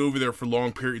stayed over there for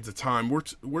long periods of time.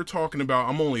 We're talking about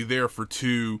I'm only there for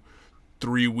 2-3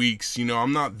 weeks. You know,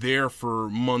 I'm not there for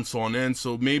months on end.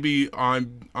 So maybe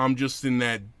I'm just in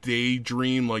that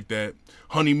daydream, like that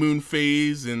honeymoon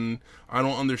phase, and I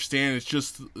don't understand. It's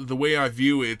just the way I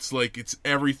view it. It's like it's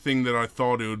everything that I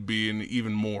thought it would be, and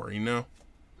even more. You know.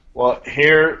 Well,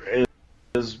 here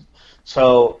is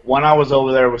so when I was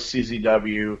over there with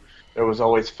CZW, there was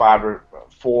always 4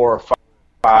 or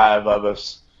 5 of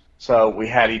us, so we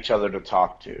had each other to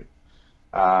talk to.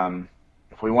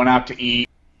 If we went out to eat,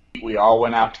 we all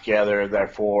went out together.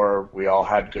 Therefore, we all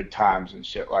had good times and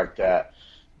shit like that.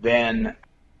 Then,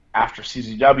 after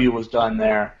CZW was done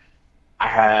there, I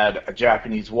had a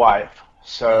Japanese wife,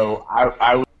 so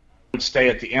I would stay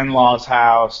at the in-laws'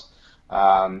 house.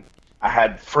 I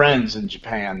had friends in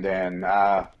Japan then.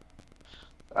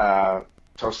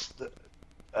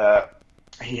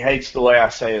 He hates the way I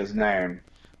say his name.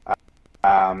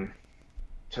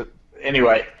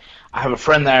 Anyway, I have a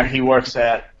friend there. He works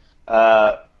at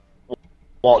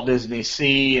Walt Disney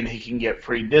Sea, and he can get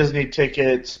free Disney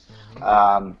tickets.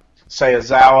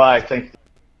 Sayazawa, I think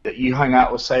that you hung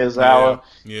out with Sayazawa.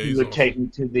 Yeah, he would take me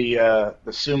to the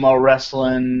sumo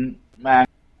wrestling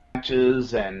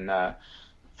matches and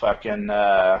fucking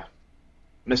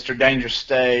Mr. Danger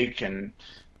Steak, and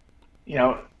you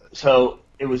know, so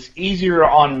it was easier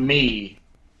on me,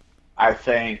 I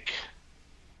think,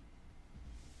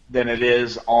 than it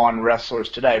is on wrestlers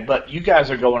today. But you guys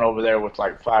are going over there with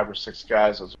like 5 or 6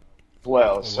 guys as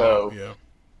well. Oh, so wow,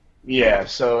 yeah,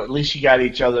 so at least you got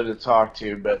each other to talk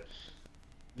to. But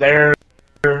there,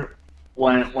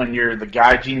 when you're the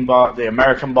gaijin boss, the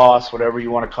American boss, whatever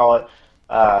you want to call it,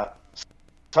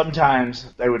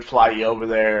 sometimes they would fly you over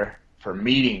there for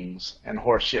meetings and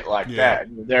horse shit like that.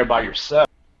 You're there by yourself,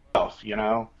 you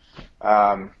know.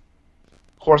 Of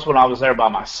course, when I was there by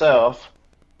myself,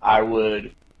 I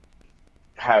would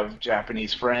have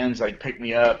Japanese friends. They'd pick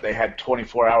me up. They had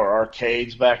 24-hour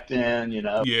arcades back then, you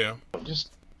know. Yeah.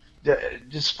 Just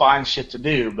find shit to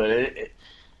do. But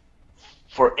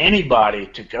for anybody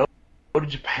to go to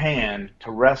Japan to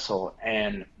wrestle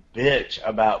and bitch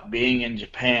about being in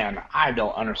Japan, I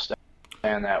don't understand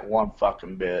that one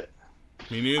fucking bit.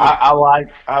 Me neither. I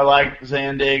like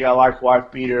Zandig. I like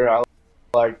Wife Beater. I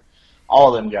like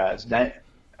all them guys.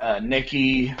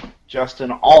 Nikki,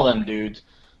 Justin, all them dudes.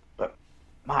 But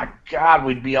my God,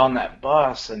 we'd be on that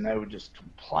bus and they would just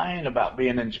complain about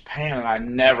being in Japan, and I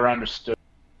never understood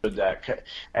that.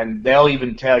 And they'll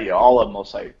even tell you, all of them will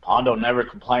say, Pondo never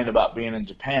complained about being in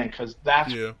Japan, because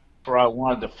that's where I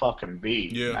wanted to fucking be.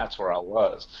 Yeah. And that's where I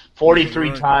was.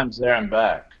 43 times there and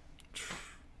back.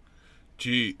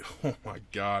 Gee, oh my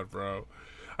God, bro.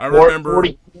 I remember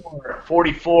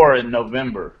 44 in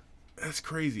November. That's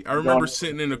crazy. I remember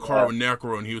sitting in the car with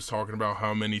Necro, and he was talking about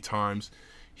how many times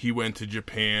he went to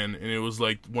Japan, and it was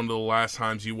like one of the last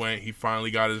times he went, he finally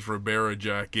got his Ribera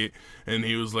jacket, and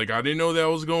he was like, I didn't know that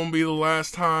was going to be the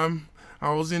last time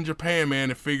I was in Japan, man.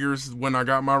 It figures when I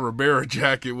got my Ribera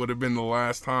jacket would have been the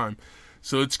last time.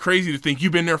 So it's crazy to think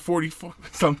you've been there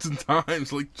 40-something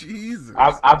times. Like, Jesus.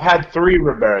 I've had 3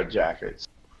 Ribera jackets.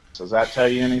 Does that tell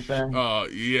you anything?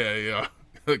 Yeah.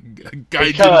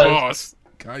 Gaijin boss.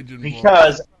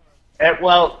 Because,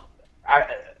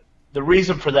 the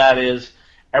reason for that is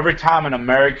every time a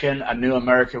new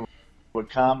American would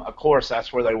come, of course,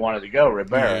 that's where they wanted to go,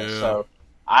 Ribera. Yeah. So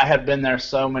I had been there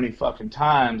so many fucking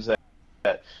times that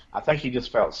I think he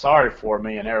just felt sorry for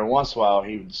me, and every once in a while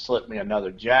he would slip me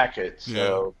another jacket.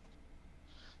 So,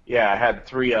 yeah, I had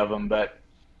 3 of them. But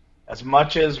as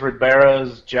much as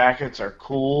Ribera's jackets are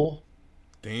cool,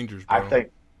 Dangerous, bro.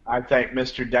 I think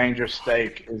Mr. Danger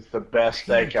Steak is the best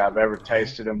steak I've ever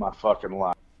tasted in my fucking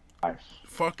life.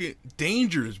 Fucking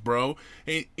dangerous, bro.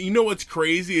 And you know what's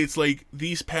crazy? It's like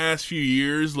these past few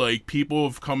years, like people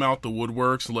have come out the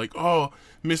woodworks, like, oh,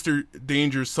 Mr.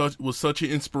 Danger was such an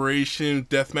inspiration,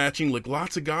 deathmatching. Like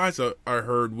lots of guys I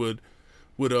heard would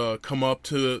come up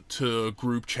to a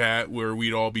group chat where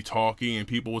we'd all be talking and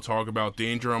people would talk about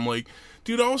Danger. I'm like,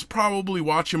 dude, I was probably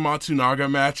watching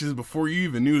Matsunaga matches before you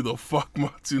even knew the fuck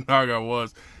Matsunaga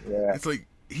was. Yeah. It's like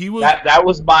he was that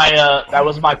was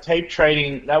my tape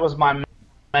trading. That was my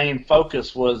main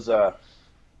focus was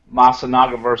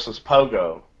Masanaga versus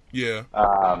Pogo. yeah.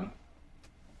 Um,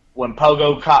 when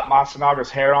Pogo caught Masanaga's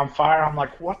hair on fire, I'm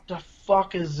like, what the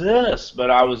fuck is this? But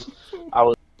I was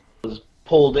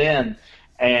pulled in,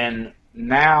 and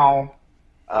now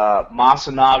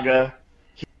Masanaga,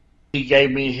 he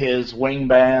gave me his wing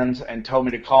bands and told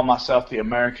me to call myself the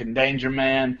American Danger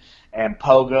Man, and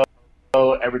Pogo,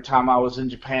 every time I was in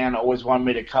Japan, always wanted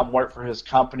me to come work for his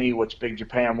company, which Big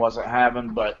Japan wasn't having.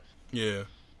 But Yeah.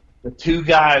 the two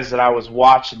guys that I was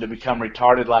watching to become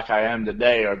retarded like I am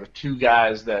today are the two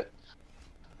guys that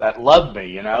loved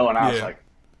me, and I was Yeah. like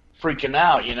freaking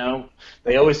out,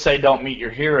 They always say don't meet your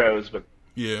heroes, but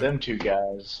Yeah. them two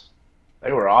guys,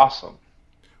 they were awesome.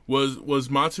 Was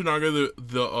Matsunaga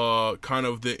the kind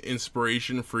of the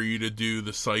inspiration for you to do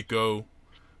the psycho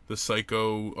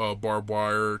barbed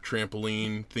wire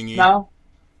trampoline thingy? No,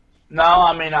 no,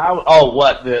 I mean, oh,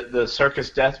 what, the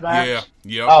circus death Yeah. match?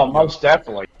 Yep. Oh, Yep. most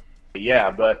definitely, yeah,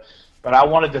 but I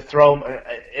wanted to throw 'em-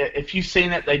 if you've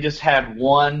seen it, they just had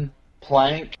one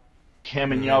plank,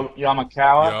 him and Mhm.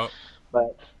 Yamakawa, Yep.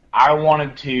 but I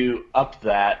wanted to up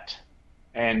that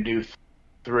and do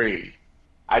three.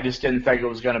 I just didn't think it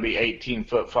was going to be 18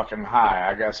 foot fucking high.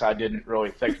 I guess I didn't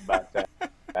really think about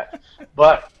that.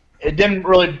 But it didn't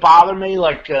really bother me.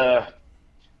 Like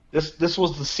this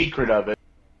was the secret of it.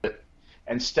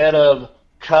 Instead of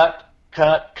cut,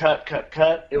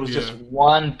 it was just Yeah.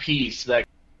 one piece that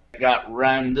got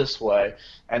rammed this way,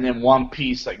 and then one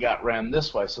piece that got rammed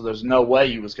this way. So there's no way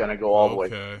you was going to go all the way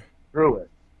Okay. through it.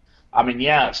 I mean,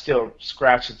 yeah, it still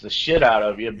scratches the shit out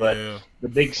of you, but Yeah. the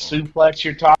big suplex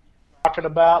you're talking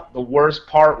about, the worst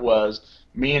part was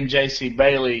me and JC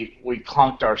Bailey, we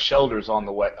clunked our shoulders on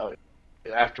the way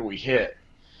after we hit.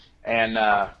 And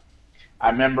I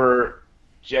remember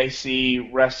JC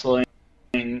wrestling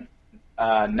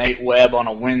Nate Webb on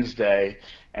a Wednesday,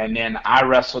 and then I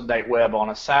wrestled Nate Webb on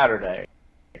a Saturday.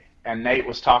 And Nate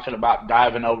was talking about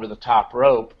diving over the top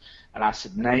rope, and I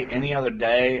said, Nate, any other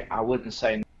day I wouldn't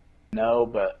say no,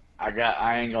 but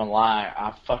I ain't gonna lie,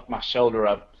 I fucked my shoulder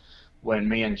up when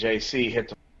me and JC hit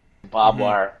the barbed Mhm.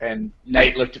 wire. And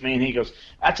Nate looked at me and he goes,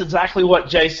 that's exactly what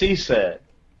JC said.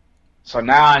 So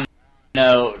now I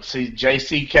know, see,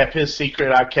 JC kept his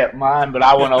secret, I kept mine, but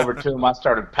I went over to him, I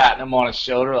started patting him on his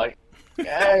shoulder like,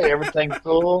 hey, everything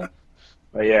cool?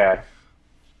 But yeah,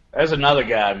 there's another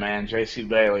guy, man, JC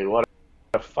Bailey. What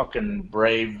a fucking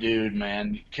brave dude,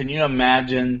 man. Can you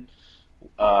imagine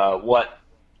what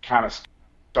kind of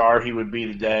star he would be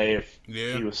today if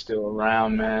Yeah. he was still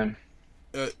around, man?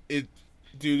 It,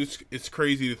 dude, it's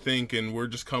crazy to think, and we're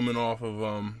just coming off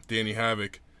of Danny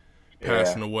Havoc Yeah,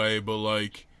 passing away, but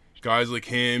like guys like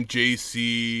him, JC,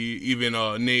 even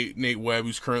Nate Webb,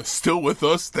 who's currently still with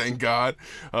us, thank God.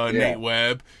 yeah, Nate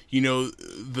Webb,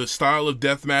 the style of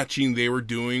death matching they were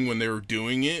doing when they were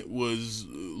doing it was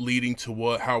leading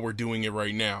to how we're doing it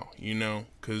right now.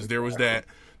 Because there was that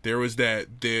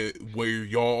where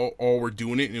y'all all were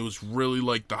doing it, and it was really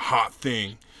like the hot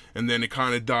thing. And then it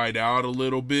kind of died out a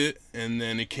little bit, and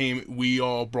then we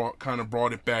all brought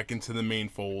it back into the main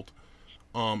fold.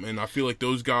 And I feel like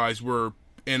those guys were,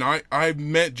 and I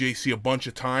met JC a bunch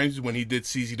of times when he did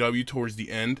CZW towards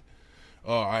the end.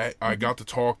 I got to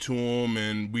talk to him,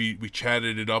 and we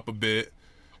chatted it up a bit,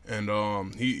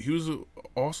 and he was an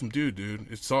awesome dude.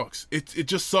 It sucks. It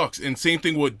just sucks. And same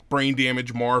thing with Brain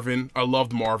Damage Marvin. I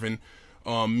loved Marvin.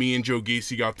 Me and Joe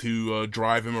Gacy got to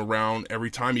drive him around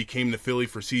every time he came to Philly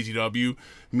for CZW.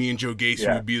 Me and Joe Gacy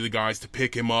yeah. would be the guys to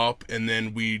pick him up, and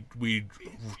then we'd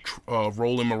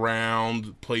roll him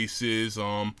around places,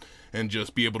 and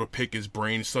just be able to pick his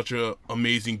brain. Such a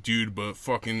amazing dude, but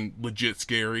fucking legit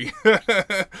scary.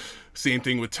 Same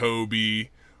thing with Toby,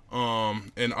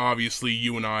 and obviously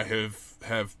you and I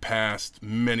have passed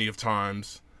many of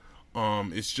times.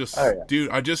 It's just, Oh, yeah.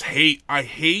 dude, I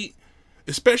hate.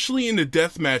 Especially in the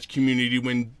deathmatch community,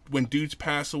 when dudes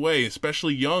pass away,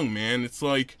 especially young, man, it's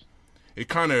like it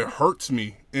kind of hurts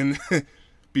me, and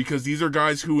because these are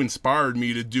guys who inspired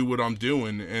me to do what I'm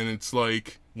doing, and it's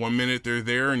like 1 minute they're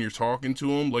there and you're talking to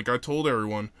them. Like I told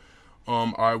everyone,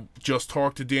 I just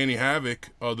talked to Danny Havoc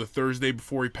the Thursday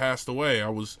before he passed away. I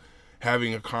was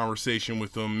having a conversation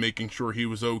with him, making sure he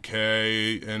was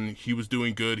okay and he was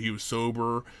doing good. He was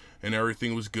sober and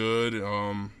everything was good.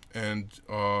 And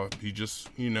he just,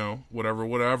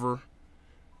 whatever.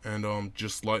 And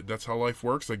just like that's how life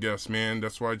works, I guess, man.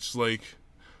 That's why I just like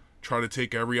try to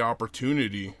take every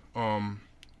opportunity.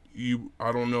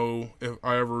 I don't know if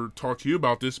I ever talked to you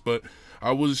about this, but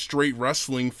I was straight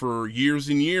wrestling for years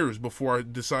and years before I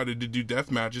decided to do death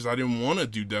matches. I didn't want to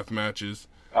do death matches.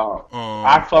 Oh,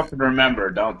 I Um, fucking remember.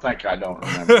 Don't think I don't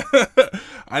remember.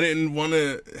 I didn't want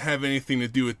to have anything to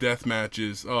do with death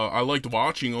matches. I liked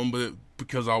watching them, but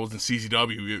because I was in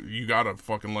CCW, you gotta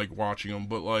fucking like watching them.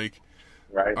 But like,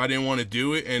 Right? I didn't want to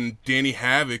do it, and Danny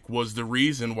Havoc was the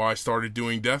reason why I started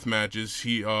doing death matches.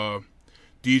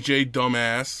 DJ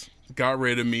Dumbass got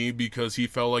rid of me because he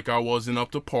felt like I wasn't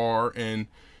up to par, and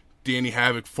Danny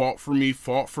Havoc fought for me,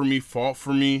 fought for me, fought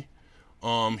for me.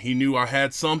 He knew I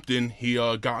had something. He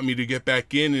got me to get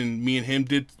back in, and me and him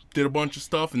did a bunch of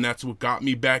stuff, and that's what got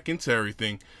me back into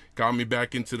everything. Got me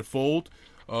back into the fold.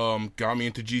 Got me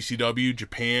into GCW,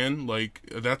 Japan. Like,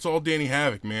 that's all Danny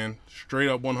Havoc, man. Straight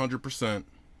up 100%.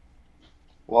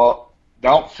 Well,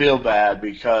 don't feel bad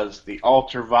because the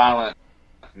ultra violent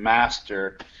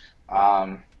master,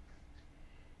 um,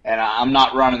 and I'm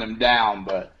not running him down,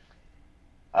 but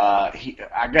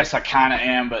I guess I kind of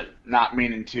am, but not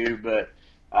meaning to. But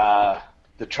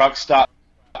the truck stop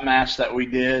match that we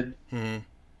did Mm-hmm.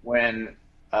 when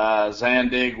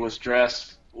Zandig was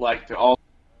dressed like the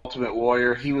Ultimate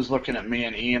Warrior, he was looking at me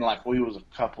and Ian like we was a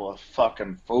couple of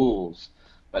fucking fools.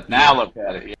 But now Yeah. look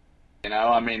at it, you know.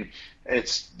 I mean,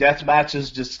 it's death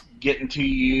matches just getting to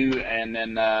you, and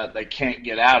then they can't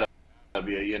get out of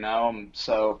you, you know. And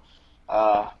so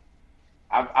uh,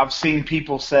 I've seen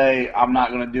people say I'm not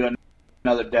going to do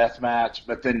another death match,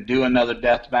 but then do another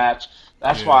death match.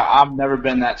 That's Yeah. why I've never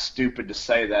been that stupid to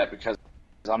say that, because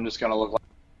I'm just going to look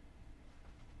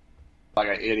like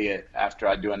an idiot after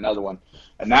I do another one.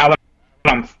 And now that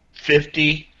I'm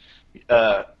 50,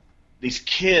 these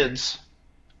kids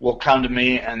will come to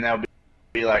me and they'll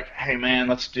be like, "Hey man,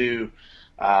 let's do,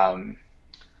 I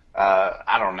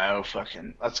don't know,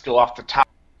 fucking, let's go off the top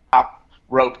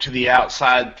rope to the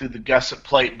outside through the gusset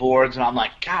plate boards." And I'm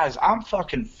like, guys, I'm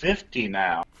fucking 50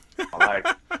 now. Like,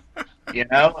 you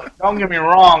know, don't get me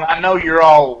wrong. I know you're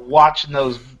all watching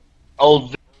those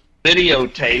old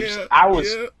videotapes. Yeah. I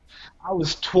Yeah.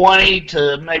 was 20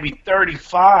 to maybe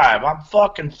 35. I'm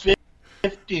fucking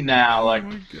 50 now. Oh Like,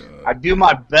 my I god. do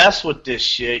my best with this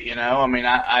shit, you know. I mean,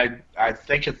 I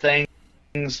think of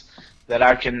things that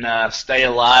I can stay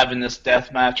alive in this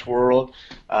deathmatch world.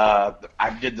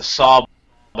 I did the saw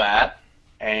bat,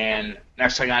 and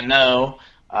next thing I know,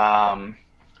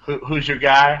 who's your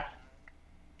guy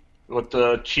with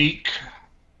the cheek?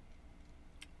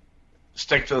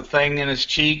 Stick the thing in his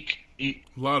cheek. A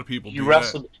lot of people You do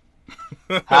wrestled,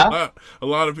 that. huh? A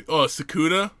lot of oh,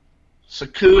 Sakuda.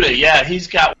 Sakuda, yeah, he's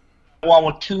got one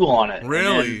with two on it.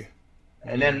 Really?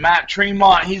 And then Matt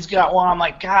Tremont, he's got one. I'm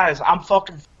like, guys, I'm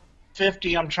fucking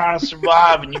 50. I'm trying to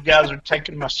survive, and you guys are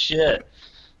taking my shit.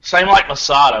 Same like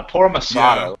Masada. Poor Yeah.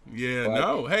 Masada. Yeah. Like,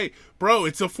 No. Hey, bro,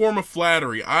 it's a form of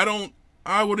flattery.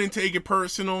 I wouldn't take it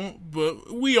personal,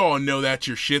 but we all know that's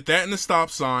your shit. That and the stop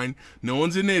sign. No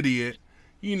one's an idiot.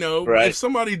 You know, if right.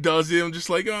 somebody does it, I'm just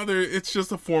like, oh, it's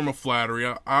just a form of flattery.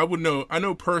 I would know. I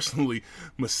know personally,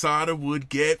 Masada would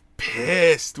get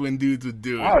pissed when dudes would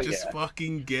do it. Oh, Just yeah.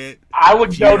 fucking get I would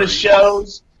go to furious.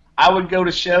 shows. I would go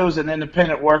to shows, and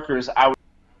independent workers, I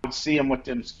would see them with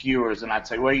them skewers, and I'd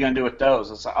say, "What are you gonna do with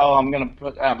those?" I'd say, "Oh, I'm gonna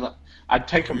put." I'd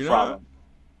take them You're from not.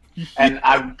 them, and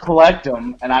I'd collect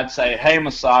them, and I'd say, "Hey,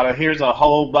 Masada, here's a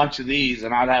whole bunch of these,"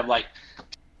 and I'd have like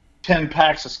 10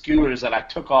 packs of skewers that I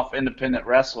took off independent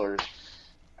wrestlers.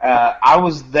 I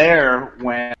was there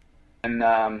when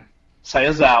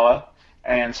Sayazawa,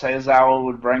 and Sayazawa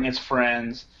would bring his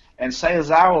friends, and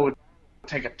Sayazawa would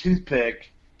take a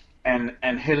toothpick and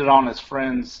hit it on his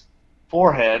friend's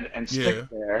forehead and stick Yeah. it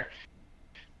there.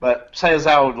 But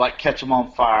Sayazawa would like catch him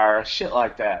on fire, shit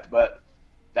like that. But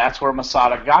that's where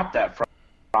Masada got that from.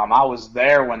 I was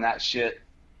there when that shit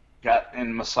got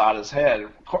in Masada's head.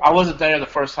 I wasn't there the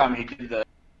first time he did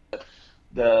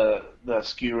the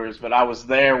skewers, but I was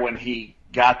there when he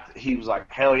was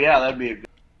like, hell yeah, that'd be a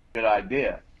good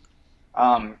idea.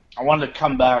 I wanted to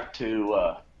come back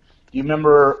to, you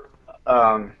remember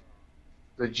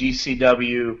the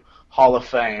GCW Hall of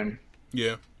Fame,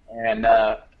 Yeah. and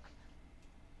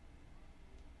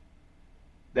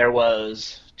there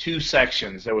was two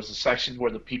sections. There was a section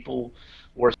where the people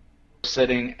were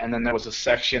sitting, and then there was a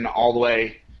section all the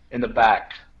way in the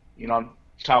back. You know, I'm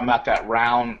talking about that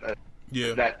round,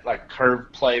 Yeah. that like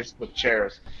curved place with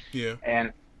chairs. Yeah.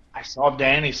 And I saw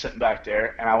Danny sitting back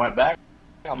there, and I went back.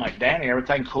 I'm like, Danny,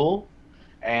 everything cool?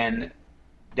 And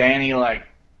Danny like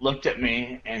looked at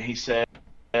me and he said,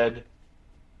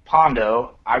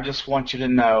 Pondo, I just want you to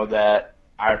know that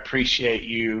I appreciate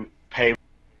you paving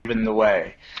the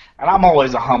way. And I'm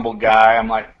always a humble guy. I'm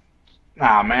like,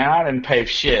 nah, man, I didn't pave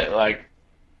shit. Like,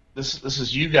 this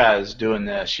is you guys doing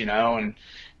this, you know?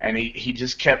 And he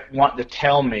just kept wanting to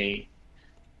tell me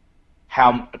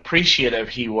how appreciative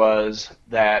he was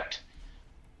that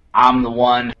I'm the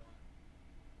one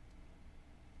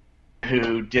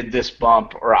who did this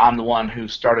bump, or I'm the one who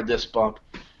started this bump.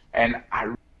 And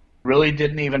I really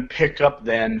didn't even pick up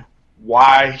then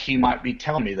why he might be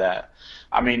telling me that.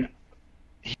 I mean,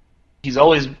 he's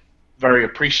always very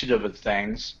appreciative of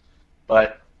things,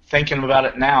 but thinking about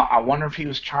it now, I wonder if he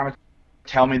was trying to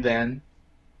tell me then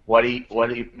what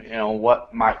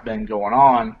might have been going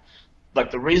on.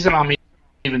 But the reason I'm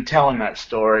even telling that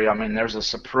story, I mean, there's a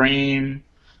Supreme,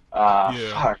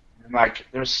 fuck, like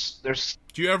there's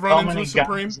Do you have so run-ins many with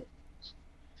Supreme? guys.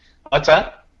 What's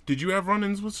that? Did you have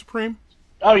run-ins with Supreme?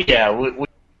 Oh yeah,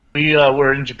 we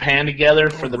were in Japan together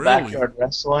for the really? Backyard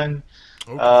Wrestling.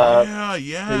 Yeah,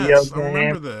 Video yes, I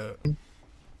remember game. that.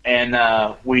 And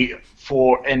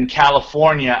in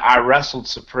California, I wrestled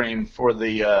Supreme for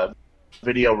the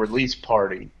video release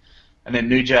party, and then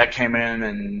New Jack came in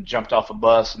and jumped off a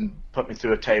bus and put me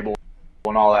through a table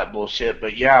and all that bullshit.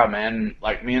 But yeah, man,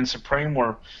 like me and Supreme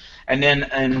were, and then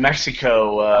in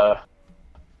Mexico,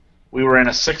 we were in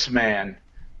a 6-man,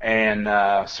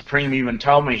 and Supreme even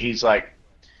told me, he's like,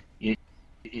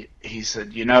 he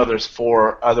said, there's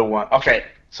 4 other ones. Okay,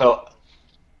 so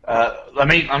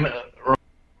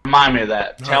remind me of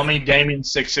that. Tell me Damien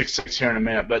 666 here in a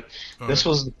minute. But this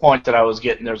was the point that I was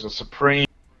getting. There's a Supreme,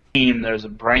 there's a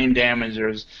Brain Damage,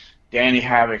 there's Danny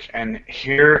Havoc, and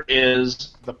here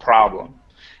is the problem.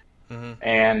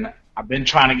 And I've been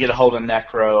trying to get a hold of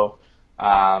Necro.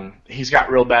 He's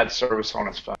got real bad service on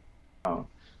his phone.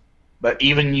 But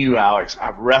even you, Alex,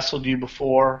 I've wrestled you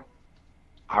before.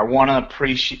 I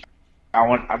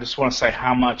just want to say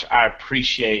how much I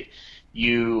appreciate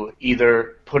you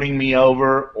either putting me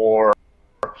over or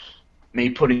me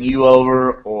putting you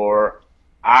over, or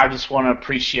I just want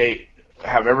to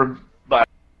have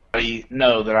everybody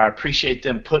know that I appreciate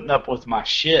them putting up with my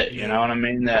shit. You know what I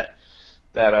mean?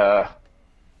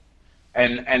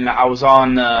 And I was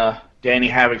on Danny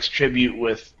Havoc's tribute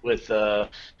with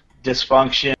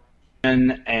Dysfunction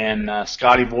and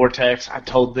Scotty Vortex. I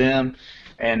told them,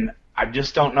 and I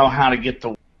just don't know how to get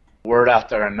the word out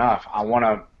there enough. I want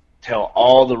to tell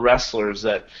all the wrestlers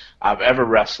that I've ever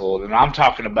wrestled, and I'm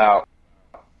talking about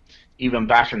even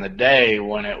back in the day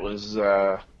when it was,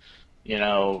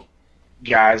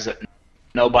 guys that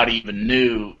nobody even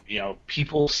knew.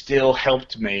 People still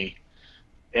helped me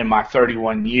in my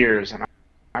 31 years, and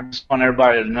I just want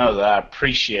everybody to know that I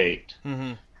appreciate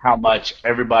how much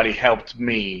everybody helped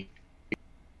me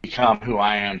become who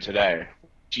I am today.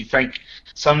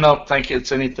 Some don't think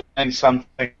it's anything, some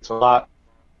think it's a lot.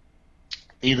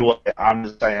 Either way, I'm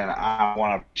just saying I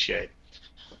want to appreciate.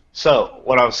 So,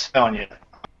 what I was telling you,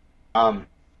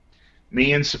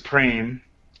 me and Supreme,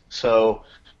 so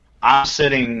I'm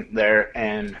sitting there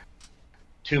and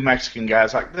 2 Mexican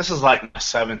guys, like this is like my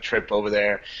 7th trip over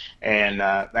there, and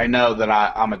they know that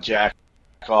I'm a jack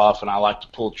off and I like to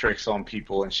pull tricks on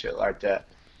people and shit like that.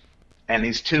 And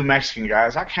these 2 Mexican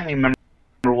guys, I can't even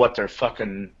remember what their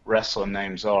fucking wrestling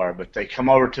names are, but they come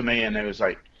over to me and it was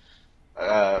like,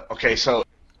 okay, so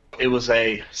it was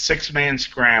a 6-man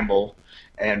scramble,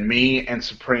 and me and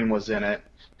Supreme was in it.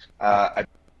 A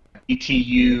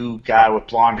DTU guy with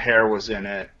blonde hair was in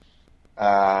it.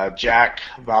 Jack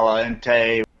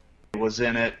Valente was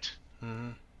in it.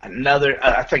 Another,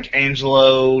 I think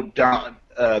Angelo,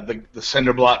 the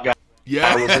cinder block guy.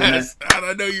 Yes, was in it.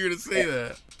 I know you were going to say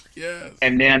that. Yes.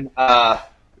 And then,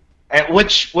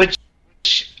 which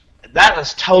that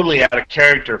was totally out of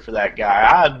character for that guy.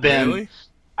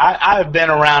 I have been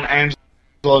around Angelo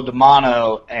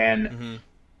Demano, and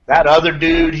that other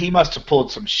dude, he must have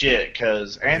pulled some shit,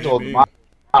 because Angelo Demano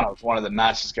is one of the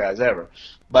nicest guys ever.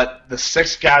 But the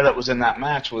 6th guy that was in that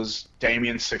match was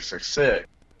Damien 666.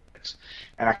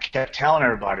 And I kept telling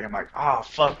everybody, I'm like, oh,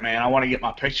 fuck, man, I want to get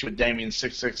my picture with Damien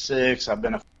 666. I've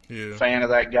been a fan of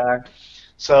that guy.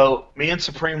 So me and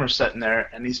Supreme are sitting there,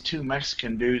 and these 2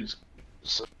 Mexican dudes,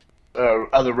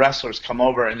 other wrestlers, come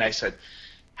over, and they said,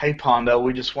 hey, Pondo,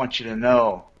 we just want you to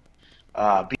know,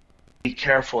 be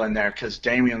careful in there, because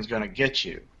Damien's going to get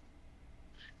you.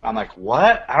 I'm like,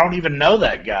 what? I don't even know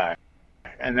that guy.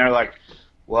 And they're like,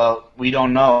 well, we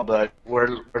don't know, but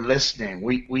we're listening.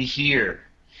 We hear.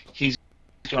 He's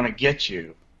going to get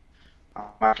you. I'm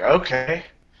like, okay.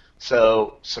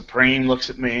 So Supreme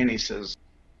looks at me and he says,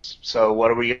 so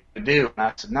what are we going to do? And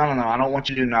I said, no, I don't want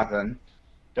you to do nothing.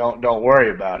 Don't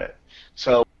worry about it.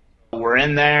 So we're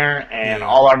in there, and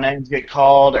all our names get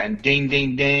called, and ding,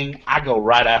 ding, ding. I go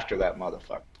right after that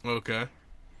motherfucker. Okay.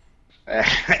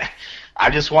 I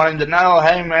just want him to know,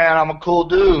 hey, man, I'm a cool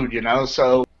dude,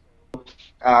 So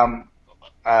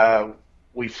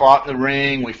we fought in the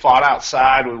ring. We fought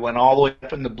outside. We went all the way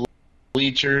up in the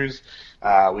bleachers.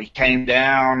 We came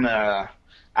down. I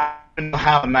don't know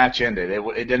how the match ended.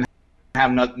 It didn't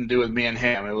have nothing to do with me and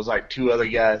him. It was like two other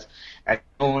guys. And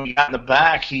when we got in the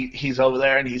back, he's over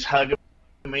there and he's hugging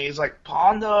me. He's like,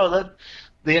 Pondo,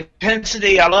 the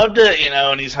intensity, I loved it,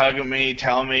 and he's hugging me,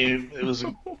 telling me it was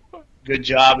a good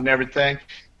job and everything.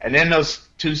 And then those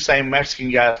two same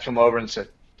Mexican guys come over and said,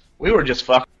 we were just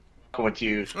fucking with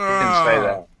you. He didn't say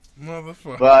that.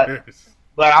 Motherfuckers.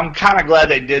 But I'm kind of glad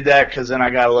they did that, because then I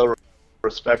got a little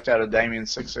respect out of Damien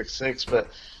 666. But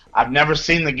I've never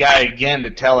seen the guy again to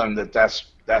tell him that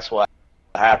that's what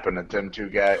happened at them two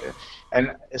guys.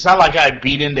 And it's not like I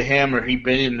beat into him or he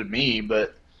beat into me,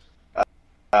 but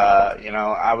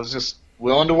I was just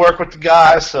willing to work with the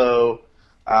guy, so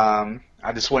I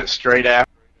just went straight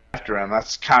after him.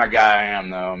 That's the kind of guy I am,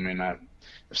 though. I mean,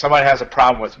 if somebody has a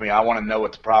problem with me, I want to know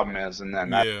what the problem is, and then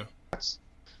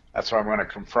that's where I'm going to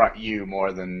confront you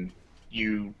more than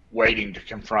you waiting to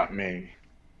confront me.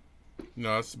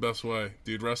 No, that's the best way.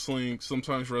 Dude,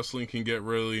 sometimes wrestling can get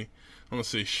really, I'm going to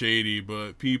say shady,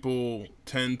 but people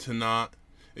tend to not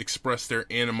express their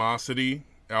animosity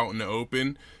out in the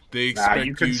open. They expect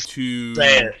you to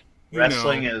say it.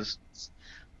 Wrestling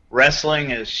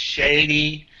is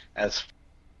shady as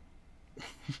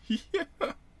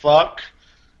fuck.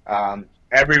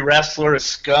 Every wrestler is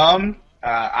scum.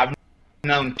 I've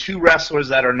known two wrestlers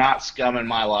that are not scum in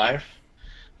my life,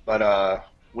 but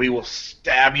we will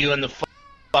stab you in the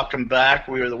fucking back.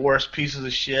 We were the worst pieces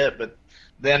of shit. But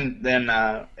then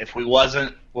if we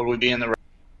wasn't, would we be in the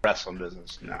wrestling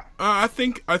business? No. I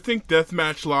think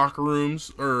deathmatch locker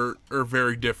rooms are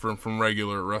very different from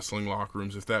regular wrestling locker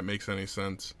rooms, if that makes any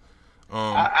sense.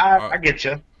 I get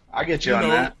you. I get you on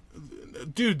that.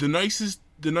 Dude, the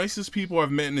nicest people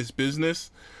I've met in this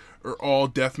business are all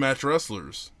deathmatch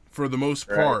wrestlers, for the most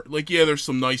part. Like, yeah, there's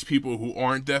some nice people who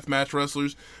aren't deathmatch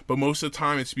wrestlers, but most of the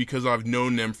time it's because I've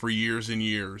known them for years and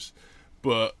years.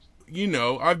 But,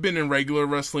 I've been in regular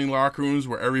wrestling locker rooms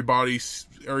where everybody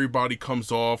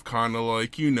comes off kind of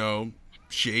like,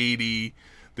 shady.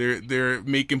 They're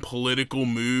making political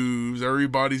moves.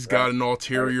 Everybody's got an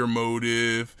ulterior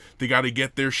motive. They got to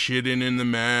get their shit in the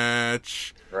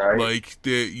match. Right. Like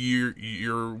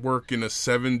you're working a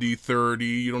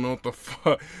 70-30. You don't know what the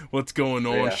fuck what's going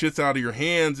on. Yeah. Shit's out of your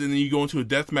hands, and then you go into a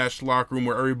deathmatch locker room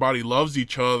where everybody loves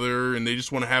each other and they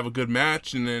just want to have a good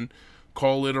match, and then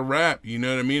call it a wrap. You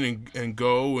know what I mean? And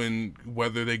go, and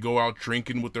whether they go out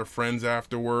drinking with their friends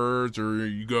afterwards, or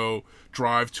you go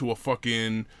drive to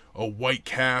a White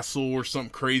Castle or something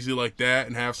crazy like that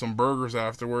and have some burgers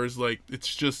afterwards. Like,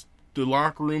 it's just the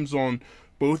locker rooms on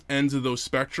both ends of those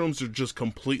spectrums are just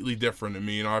completely different to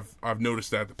me, and I've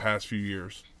noticed that the past few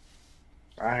years.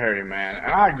 I hear you, man,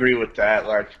 and I agree with that.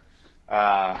 Like,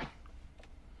 of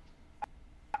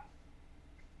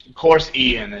course,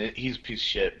 Ian, he's a piece of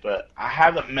shit, but I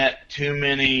haven't met too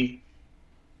many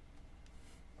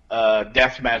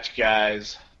deathmatch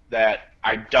guys that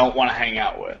I don't want to hang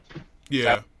out with. Yeah. Is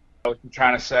that what I'm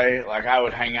trying to say? Like, I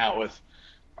would hang out with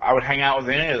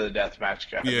any of the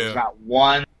deathmatch guys. Yeah. There's not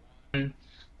one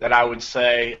that I would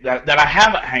say that I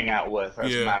haven't hang out with,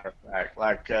 as a matter of fact.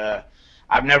 Like,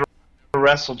 I've never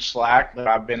wrestled Slack, but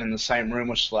I've been in the same room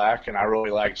with Slack, and I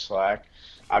really like Slack.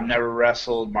 I've never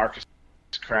wrestled Marcus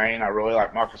Crane. I really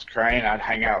like Marcus Crane. I'd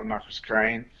hang out with Marcus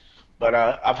Crane. But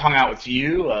I've hung out with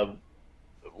you.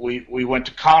 We went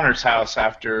to Connor's house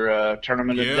after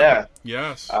Tournament of Death.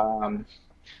 Yes.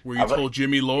 Where you told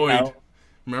Jimmy Lloyd.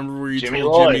 Remember where you Jimmy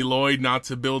told Lloyd. Jimmy Lloyd not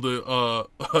to build a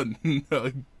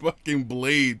fucking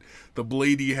blade, the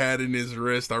blade he had in his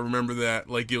wrist? I remember that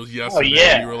like it was yesterday. Oh,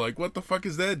 yeah. And you were like, "What the fuck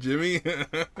is that, Jimmy?"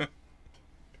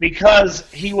 Because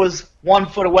he was 1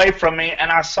 foot away from me,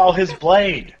 and I saw his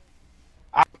blade.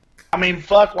 I mean,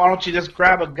 fuck, why don't you just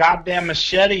grab a goddamn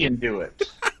machete and do it?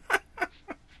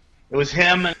 It was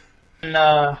him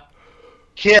and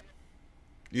Kid.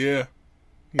 Yeah.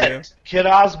 Kid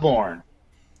Osborne.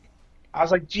 I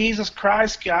was like, Jesus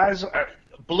Christ, guys,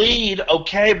 bleed,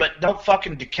 okay, but don't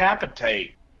fucking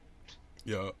decapitate.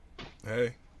 Yeah.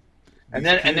 Hey. And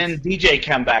then DJ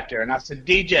came back there, and I said,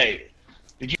 DJ,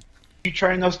 did you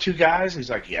train those two guys? He's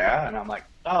like, yeah. And I'm like,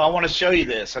 oh, I want to show you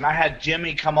this. And I had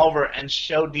Jimmy come over and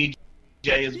show DJ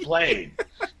his blade.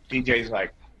 DJ's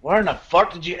like, where in the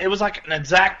fuck did you? It was like an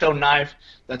X-Acto knife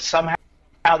that somehow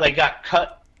they got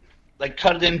cut. They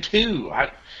cut it in two.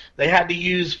 They had to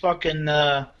use fucking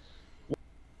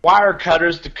wire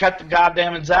cutters to cut the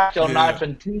goddamn X-Acto knife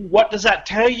in two. What does that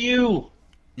tell you?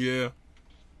 Yeah.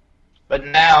 But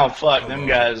now, fuck, them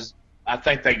guys, I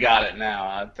think they got it now.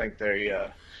 I think they,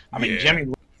 I mean,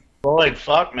 Jimmy Floyd,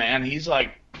 fuck, man, he's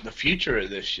like the future of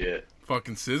this shit.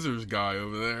 Fucking scissors guy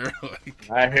over there. Like,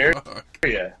 I hear fuck.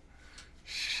 you.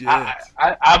 Shit.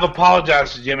 I've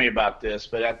apologized to Jimmy about this,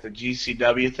 but at the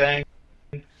GCW thing,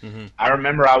 Mm-hmm. I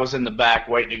remember I was in the back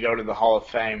waiting to go to the Hall of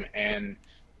Fame, and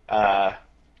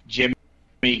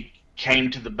Jimmy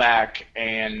came to the back,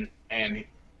 and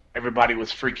everybody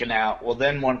was freaking out. Well,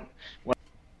 then when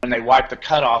they wiped the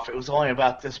cutoff, it was only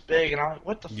about this big, and I'm like,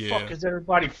 what the fuck is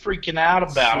everybody freaking out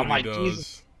about? I'm like,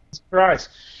 Jesus Christ.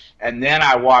 And then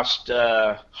I watched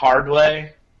Hard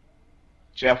Way,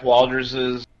 Jeff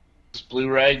Walters'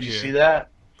 Blu-ray. Did you see that?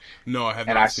 No, I have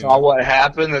and not I seen saw it. what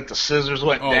happened, that the scissors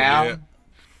went down. Yeah.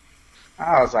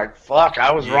 I was like, fuck,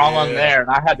 I was wrong on there, and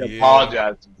I had to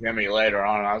apologize to Jimmy later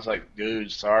on. I was like,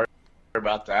 dude, sorry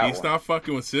about that He's not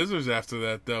fucking with scissors after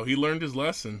that, though. He learned his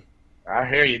lesson. I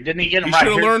hear you. Didn't he get him He right should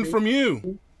have here, learned too? from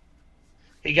you.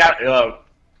 He got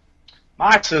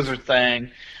my scissor thing.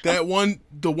 The one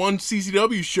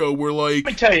CCW show where, like...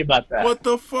 Let me tell you about that. What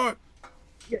the fuck?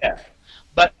 Yeah.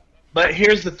 But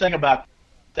here's the thing about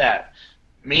that.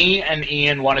 Me and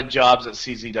Ian wanted jobs at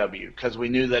CZW because we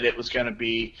knew that it was going to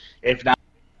be, if not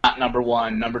number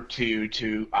one, number two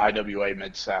to IWA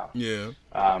Mid-South. Yeah.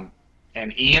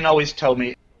 And Ian always told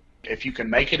me, if you can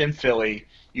make it in Philly,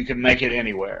 you can make it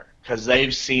anywhere because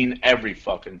they've seen every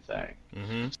fucking thing.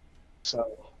 Mm-hmm.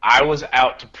 So I was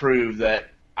out to prove that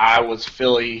I was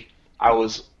Philly, I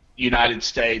was United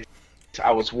States,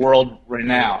 I was world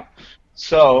renowned.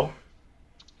 So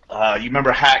you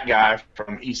remember Hat Guy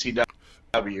from ECW?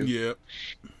 Yeah.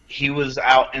 He was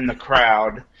out in the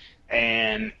crowd,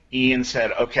 and Ian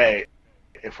said, okay,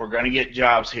 if we're going to get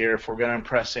jobs here, if we're going to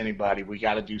impress anybody, we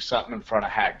got to do something in front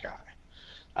of Hat Guy.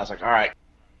 I was like, all right,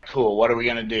 cool, what are we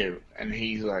going to do? And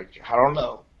he's like, I don't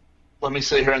know. Let me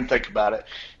sit here and think about it.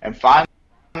 And finally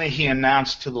he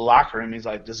announced to the locker room, he's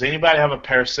like, does anybody have a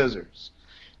pair of scissors?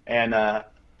 And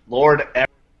Lord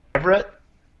Everett,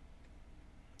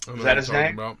 is that his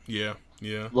name? About. Yeah,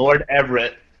 yeah. Lord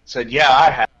Everett said, yeah,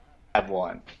 I have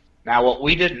one. Now, what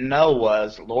we didn't know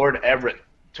was Lord Everett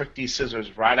took these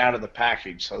scissors right out of the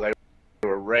package, so they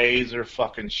were razor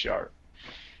fucking sharp.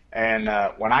 And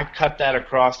when I cut that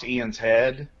across Ian's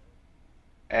head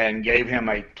and gave him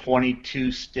a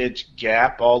 22-stitch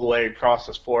gap all the way across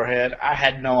his forehead, I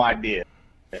had no idea.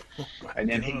 And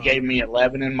then he gave me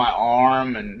 11 in my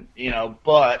arm, and,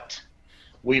 but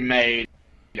we made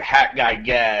Hat Guy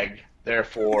gag,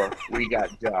 therefore we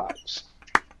got jobs.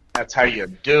 That's how you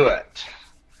do it.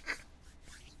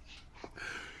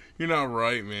 You're not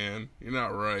right, man. You're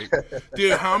not right,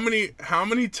 dude. How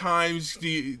many times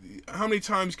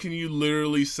can you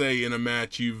literally say in a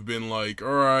match you've been like,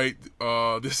 all right,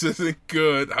 this isn't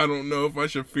good. I don't know if I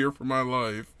should fear for my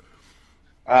life.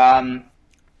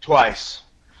 Twice.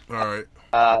 All right.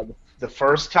 The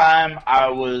first time I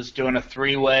was doing a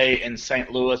 3-way in St.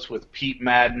 Louis with Pete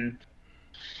Madden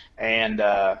and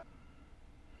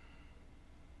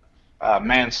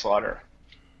Manslaughter.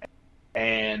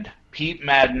 And Pete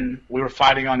Madden, we were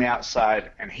fighting on the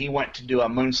outside, and he went to do a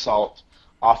moonsault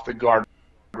off the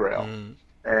guardrail.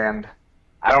 And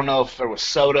I don't know if there was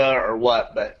soda or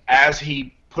what, but as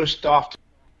he pushed off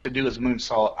to do his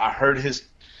moonsault, I heard his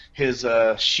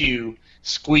shoe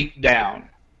squeak down.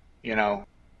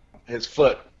 His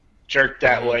foot jerked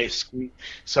that way, squeak.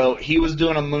 So he was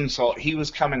doing a moonsault. He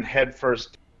was coming head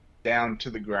first down to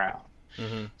the ground.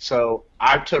 Mm-hmm. So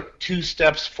I took 2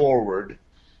 steps forward,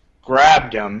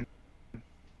 grabbed him,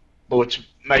 which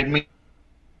made me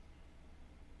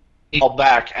fall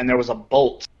back, and there was a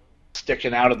bolt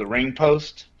sticking out of the ring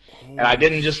post, and I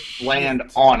didn't just land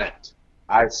on it.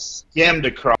 I skimmed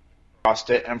across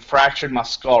it and fractured my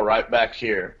skull right back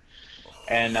here.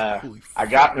 And I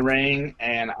got in the ring,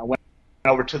 and I went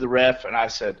over to the ref, and I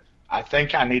said, I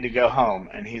think I need to go home.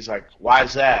 And he's like, why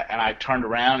is that? And I turned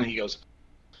around, and he goes,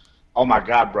 oh, my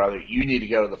God, brother, you need to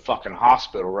go to the fucking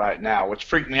hospital right now, which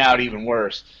freaked me out even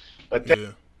worse. But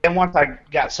then once I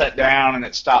got set down and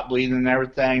it stopped bleeding and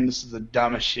everything, this is the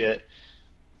dumbest shit.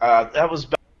 That was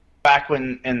back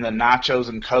when in the nachos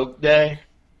and Coke day.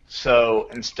 So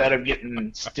instead of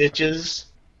getting stitches,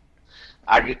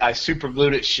 I super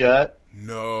glued it shut.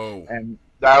 No. And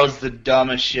that was the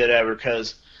dumbest shit ever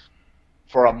because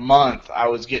for a month I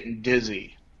was getting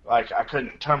dizzy. Like I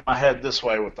couldn't turn my head this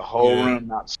way with the whole room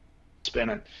not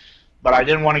spinning. But I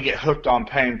didn't want to get hooked on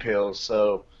pain pills,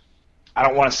 so I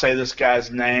don't want to say this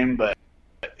guy's name, but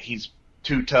he's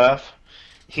too tough.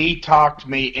 He talked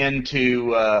me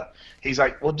into, he's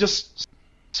like, well, just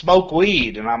smoke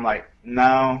weed. And I'm like,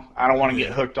 no, I don't want to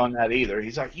get hooked on that either.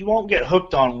 He's like, you won't get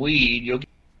hooked on weed. You'll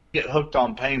get hooked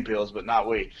on pain pills, but not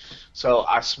weed. So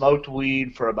I smoked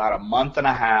weed for about a month and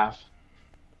a half,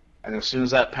 and as soon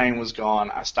as that pain was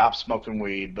gone, I stopped smoking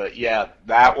weed. But yeah,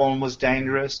 that one was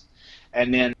dangerous.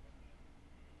 And then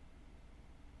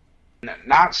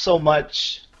not so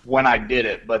much when I did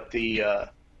it, but the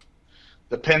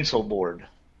pencil board.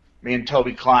 Me and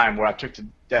Toby Klein, where I took the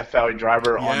Death Valley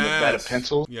driver on the bed of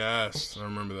pencils. Yes, I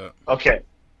remember that. Okay,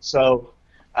 so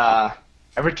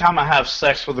every time I have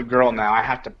sex with a girl now, I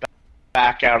have to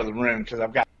back out of the room because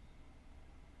I've got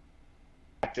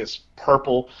this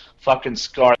purple fucking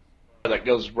scar that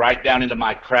goes right down into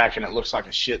my crack, and it looks like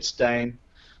a shit stain.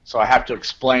 So I have to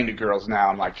explain to girls now.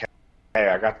 I'm like, hey,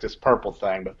 I got this purple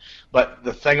thing. But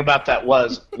the thing about that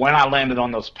was, when I landed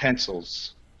on those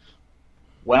pencils,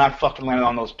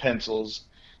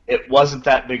 it wasn't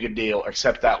that big a deal,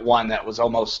 except that one that was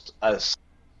almost a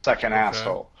second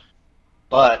asshole.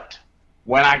 But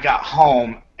when I got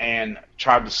home and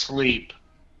tried to sleep,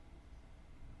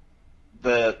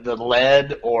 the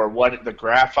lead or the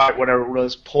graphite, whatever it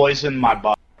was, poisoned my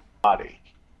body.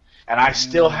 And I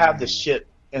still have the shit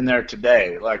in there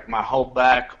today. Like, my whole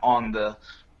back on the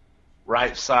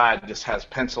right side just has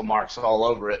pencil marks all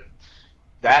over it.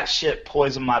 That shit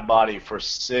poisoned my body for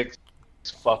 6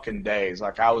 fucking days.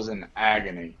 Like, I was in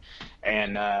agony.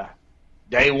 And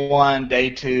day 1, day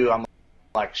 2, I'm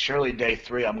like, surely day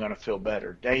 3 I'm going to feel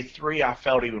better. Day 3 I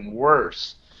felt even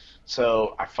worse.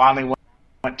 So I finally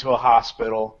went to a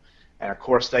hospital, and of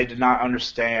course they did not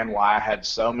understand why I had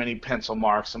so many pencil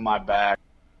marks in my back.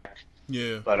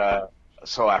 Yeah. But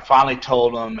so I finally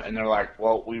told them, and they're like,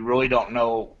 well, we really don't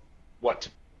know what to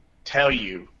tell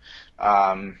you.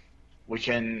 We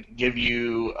can give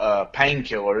you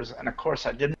painkillers. And of course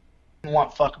I didn't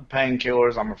want fucking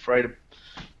painkillers. I'm afraid of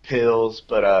pills.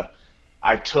 But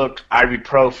I took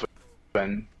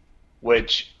ibuprofen,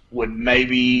 which would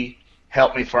maybe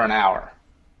help me for an hour.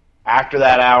 After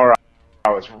that hour,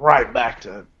 I was right back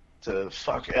to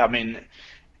fuck. I mean,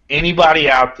 anybody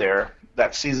out there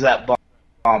that sees that bump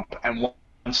and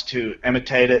wants to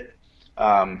imitate it,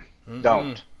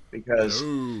 don't. Because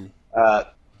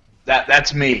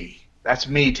that's me. That's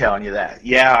me telling you that.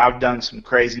 Yeah, I've done some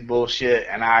crazy bullshit,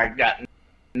 and I got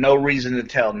no reason to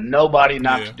tell nobody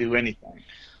not to do anything.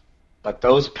 But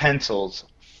those pencils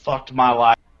fucked my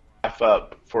life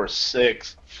up for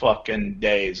 6 fucking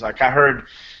days. Like, I heard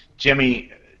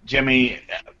Jimmy Chondo,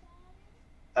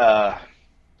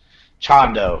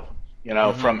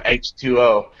 from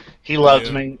H2O. He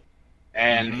loves me,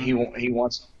 and he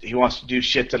wants to do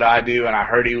shit that I do, and I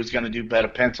heard he was going to do better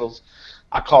pencils.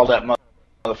 I called that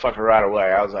motherfucker right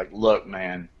away. I was like, look,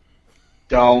 man,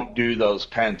 don't do those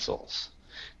pencils.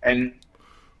 And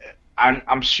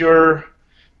I'm sure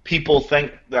people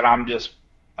think that I'm just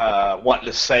wanting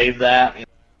to save that.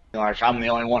 Like, I'm the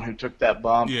only one who took that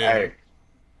bump. Yeah. Hey,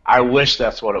 I wish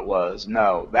that's what it was.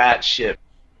 No, that shit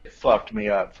fucked me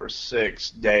up for 6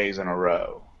 days in a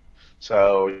row.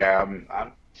 So, yeah,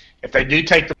 if they do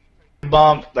take the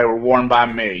bump, they were warned by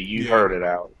me. You heard it,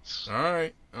 Alex. All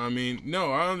right. I mean,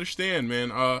 no, I understand,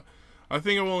 man. I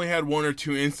think I've only had 1 or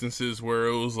 2 instances where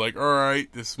it was like, all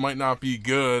right, this might not be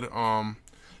good.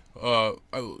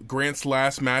 Grant's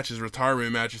last match, his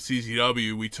retirement match at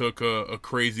CZW, we took a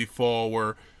crazy fall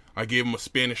where I gave him a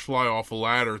Spanish fly off a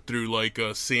ladder through like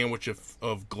a sandwich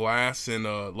of glass and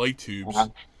light tubes.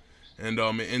 And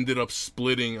it ended up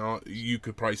splitting. You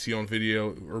could probably see on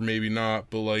video, or maybe not,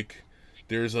 but like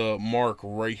there's a mark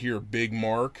right here, big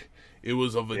mark. It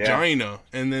was a vagina,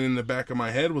 and then in the back of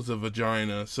my head was a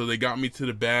vagina. So they got me to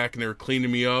the back, and they were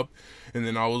cleaning me up. And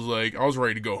then I was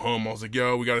ready to go home. I was like,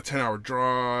 yo, we got a 10-hour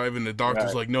drive. And the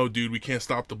doctor's like, no, dude, we can't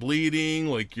stop the bleeding.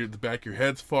 Like, the back of your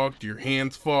head's fucked. Your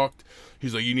hand's fucked.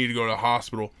 He's like, you need to go to the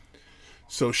hospital.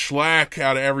 So Schlack,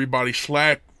 out of everybody,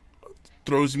 Schlack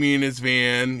throws me in his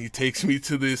van. He takes me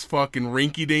to this fucking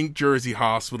rinky-dink Jersey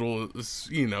hospital. It's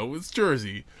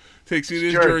Jersey. Takes me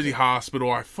to this Jersey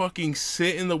hospital. I fucking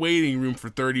sit in the waiting room for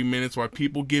 30 minutes while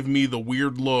people give me the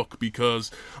weird look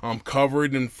because I'm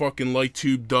covered in fucking light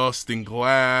tube dust and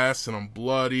glass and I'm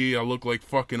bloody. I look like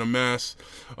fucking a mess.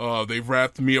 They've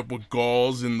wrapped me up with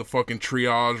gauze in the fucking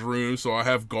triage room, so I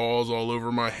have gauze all over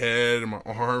my head and my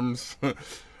arms.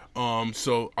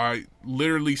 So I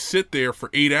literally sit there for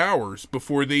 8 hours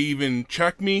before they even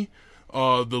check me.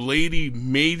 The lady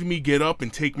made me get up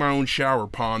and take my own shower,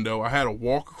 Pondo. I had to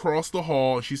walk across the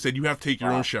hall. She said, you have to take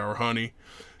your own shower, honey.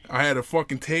 I had to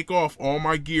fucking take off all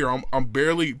my gear. I could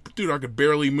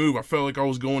barely move. I felt like I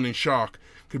was going in shock.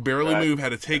 Could barely move.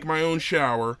 Had to take my own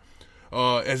shower.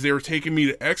 As they were taking me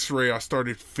to x-ray, I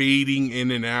started fading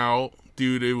in and out.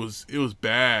 dude, it was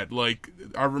bad. Like,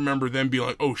 I remember them being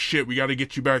like, oh shit, we got to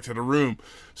get you back to the room.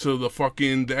 So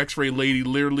the X-ray lady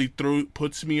literally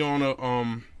puts me on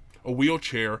a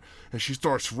wheelchair, and she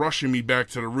starts rushing me back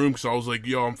to the room because I was like,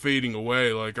 yo, I'm fading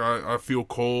away. Like, I feel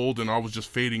cold, and I was just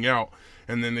fading out.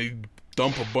 And then they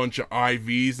dump a bunch of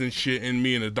IVs and shit in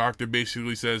me, and the doctor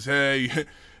basically says, hey,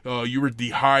 you were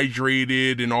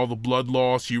dehydrated and all the blood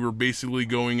loss. You were basically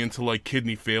going into, like,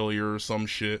 kidney failure or some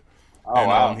shit. Oh, And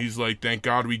wow. he's like, thank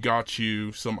God we got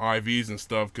you some IVs and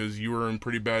stuff because you were in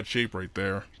pretty bad shape right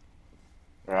there.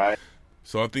 Right.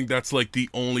 So I think that's, like, the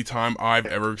only time I've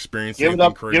ever experienced Give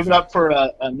anything crazy. it up for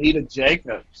Anita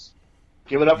Jacobs.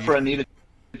 Give it up for Anita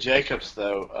Jacobs,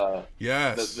 though.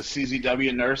 Yes. The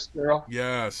CZW nurse girl.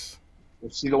 Yes.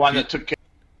 Was she the one that took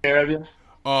care of you?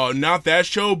 Not that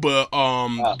show, but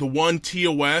the one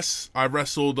TOS, I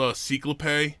wrestled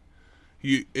Cyclope.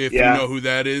 If you know who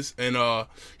that is. And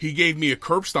he gave me a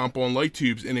curb stomp on light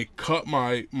tubes, and it cut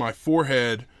my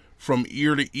forehead from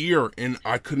ear to ear, and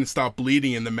I couldn't stop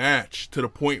bleeding in the match, to the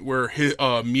point where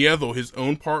Miedo, his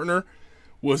own partner,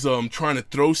 was trying to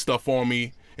throw stuff on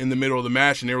me in the middle of the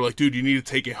match, and they were like, dude, you need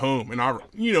to take it home. And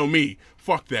you know me,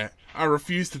 fuck that. I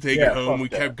refused to take it home. We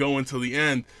kept going till the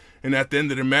end. And at the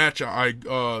end of the match,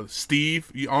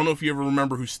 Steve, I don't know if you ever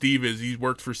remember who Steve is. He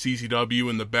worked for CZW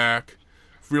in the back.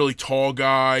 Really tall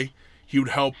guy. He would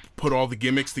help put all the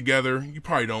gimmicks together. You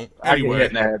probably don't. Anyway, I get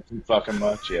hit in the head too fucking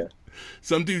much, yeah.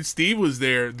 Some dude, Steve, was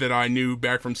there that I knew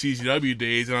back from CZW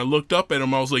days, and I looked up at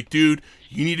him. I was like, dude,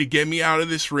 you need to get me out of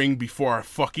this ring before I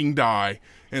fucking die.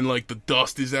 And, like, the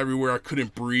dust is everywhere. I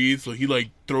couldn't breathe. So he,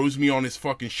 like, throws me on his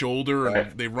fucking shoulder,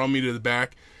 and they run me to the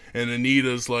back. And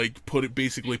Anita's, like,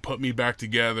 basically put me back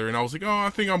together. And I was like, oh, I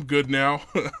think I'm good now.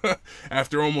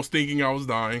 After almost thinking I was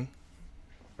dying.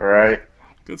 All right.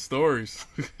 Good stories.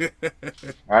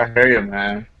 I hear you,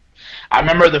 man. I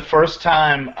remember the first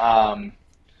time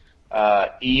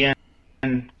Ian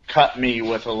cut me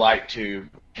with a light tube.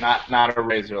 Not a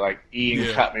razor. Like,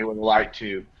 Ian cut me with a light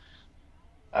tube.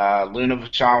 Luna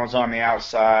Vachon was on the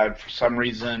outside. For some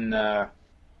reason,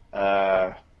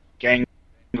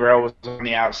 Gangrel was on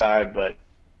the outside, but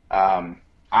I'm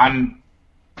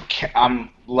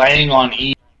laying on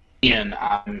Ian.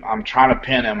 I'm trying to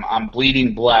pin him. I'm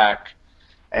bleeding black,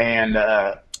 and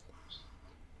the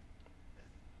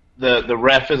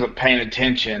ref isn't paying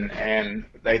attention, and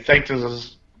they think this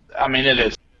is. I mean, it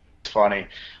is funny,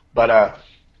 but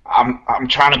I'm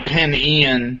trying to pin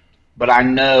Ian, but I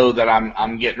know that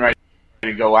I'm getting ready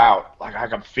to go out. Like, I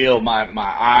can feel my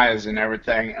eyes and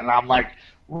everything, and I'm like,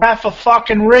 ref a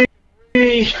fucking ring,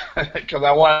 because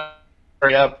I want to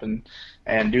hurry up and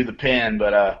do the pin.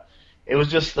 But it was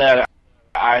just that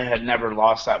I had never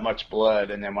lost that much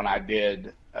blood, and then when I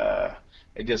did,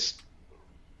 it just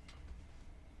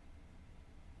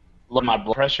lowered my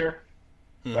blood pressure,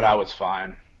 but I was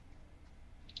fine.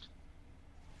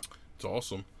 It's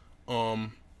awesome.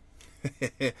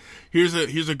 Here's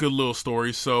a good little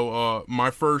story. So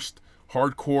my first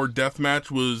hardcore death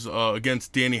match was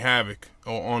against Danny Havoc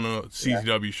on a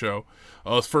CZW show. It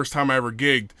was the first time I ever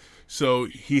gigged. So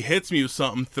he hits me with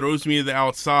something, throws me to the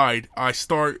outside. I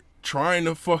start trying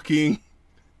to fucking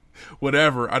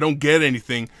whatever. I don't get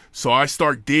anything, so I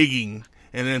start digging.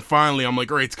 And then finally I'm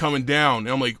like, all right, it's coming down. And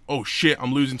I'm like, oh shit,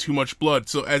 I'm losing too much blood.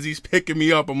 So as he's picking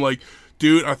me up, I'm like,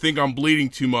 dude, I think I'm bleeding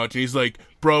too much. And he's like,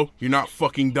 bro, you're not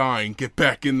fucking dying. Get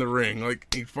back in the ring.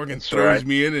 Like, he fucking throws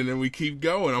me in, and then we keep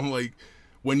going. I'm like,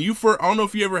 I don't know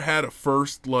if you ever had a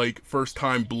first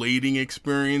time blading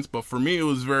experience, but for me it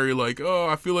was very like, oh,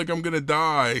 I feel like I'm gonna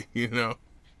die, you know?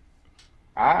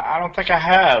 I don't think I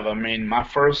have. I mean, my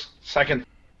first, second,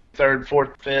 third,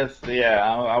 fourth, fifth,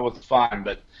 I was fine.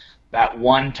 But that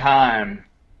one time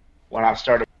when I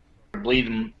started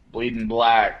bleeding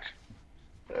black,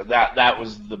 that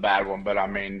was the bad one. But I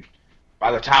mean,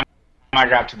 by the time I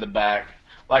got to the back,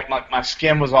 like my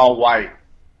skin was all white,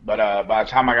 but by the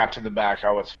time I got to the back,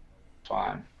 I was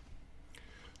fine.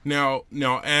 Now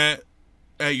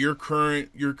at your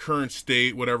current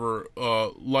state, whatever,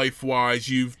 life wise,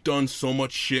 you've done so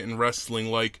much shit in wrestling.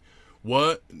 Like,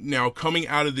 what now? Coming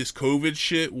out of this COVID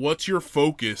shit, what's your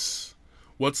focus?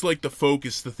 What's like the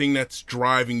focus, the thing that's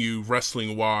driving you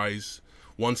wrestling wise?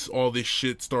 Once all this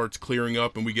shit starts clearing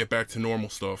up and we get back to normal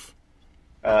stuff.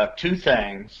 Two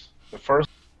things. The first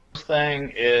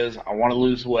thing is I want to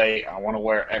lose weight. I want to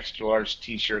wear extra large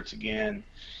T-shirts again.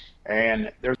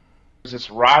 And there's this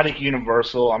ride at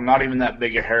Universal. I'm not even that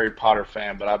big a Harry Potter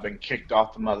fan, but I've been kicked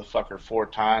off the motherfucker 4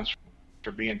 times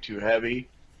for being too heavy.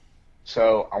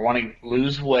 So I want to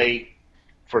lose weight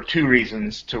for 2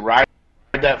 reasons: to ride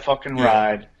that fucking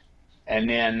ride, and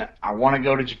then I want to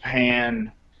go to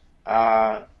Japan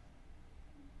not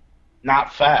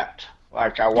fact.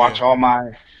 Like I Yeah. watch all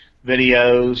my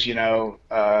videos,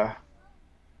 I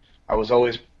was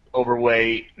always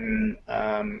overweight and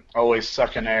always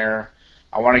sucking air.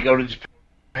 I want to go to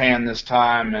Japan this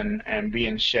time and be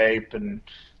in shape. And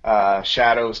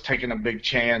Shadow's taking a big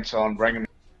chance on bringing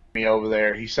me over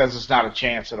there. He says it's not a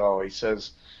chance at all. He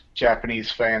says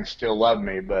Japanese fans still love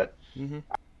me, but Mm-hmm.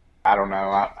 I don't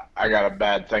know. I got a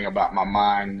bad thing about my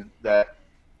mind that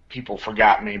people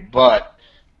forgot me, but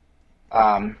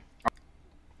um,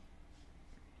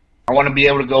 I want to be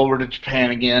able to go over to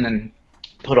Japan again and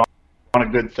put on a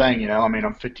good thing. I mean,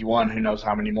 I'm 51. Who knows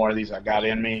how many more of these I got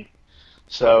in me?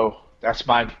 So that's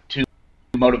my two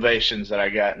motivations that I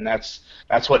got, and that's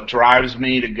what drives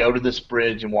me to go to this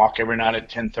bridge and walk every night at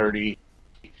 10:30.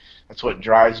 That's what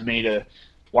drives me to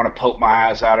want to poke my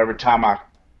eyes out every time I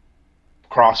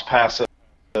cross past a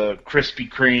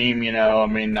Krispy Kreme. I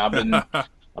mean,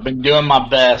 I've been doing my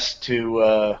best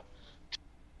and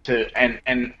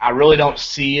I really don't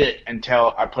see it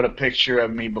until I put a picture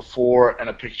of me before and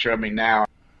a picture of me now,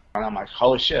 and I'm like,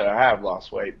 holy shit, I have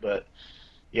lost weight. But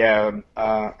yeah,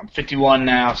 I'm 51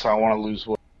 now, so I want to lose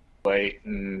weight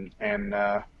and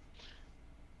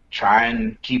try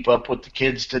and keep up with the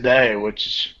kids today,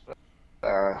 which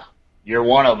you're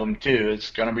one of them too. It's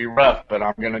going to be rough, but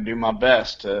I'm going to do my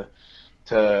best to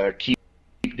keep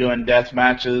doing death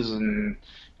matches and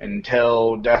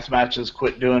until death matches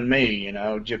quit doing me.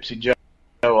 Gypsy Joe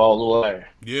all the way.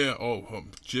 Yeah. Oh,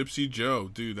 Gypsy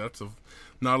Joe, dude. That's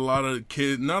not a lot of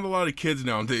kids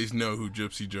nowadays know who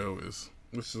Gypsy Joe is.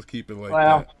 Let's just keep it like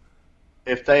Well,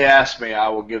 that. if they ask me, I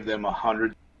will give them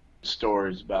 100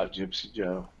 stories about Gypsy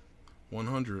Joe.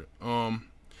 100.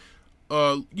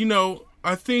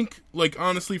 I think, like,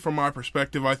 honestly, from my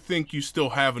perspective, I think you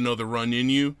still have another run in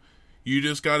you. You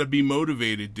just gotta be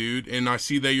motivated, dude. And I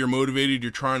see that you're motivated.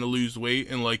 You're trying to lose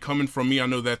weight, and like coming from me, I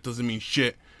know that doesn't mean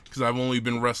shit because I've only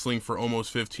been wrestling for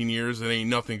almost 15 years. It ain't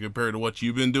nothing compared to what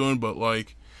you've been doing, but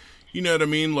like, you know what I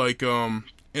mean? Like,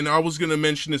 and I was gonna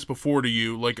mention this before to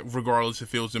you, like, regardless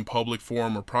if it was in public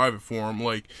forum or private forum,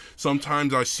 like,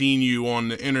 sometimes I seen you on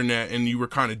the internet and you were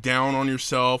kind of down on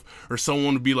yourself, or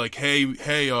someone would be like, hey,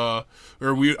 I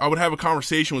would have a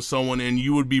conversation with someone and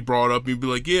you would be brought up and you'd be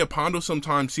like, yeah, Pondo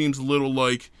sometimes seems a little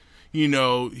like,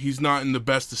 he's not in the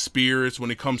best of spirits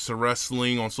when it comes to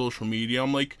wrestling on social media.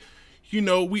 I'm like,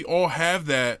 we all have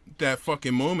that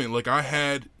fucking moment. Like,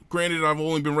 granted, I've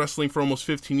only been wrestling for almost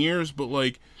 15 years, but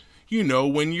like,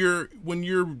 when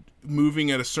you're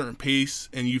moving at a certain pace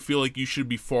and you feel like you should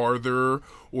be farther,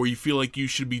 or you feel like you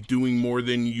should be doing more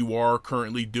than you are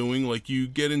currently doing, like, you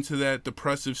get into that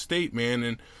depressive state, man.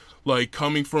 And like,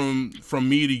 coming from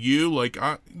me to you, like,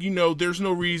 there's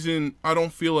no reason. I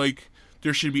don't feel like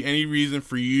there should be any reason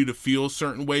for you to feel a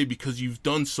certain way because you've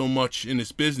done so much in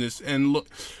this business. And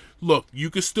look, you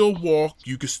could still walk,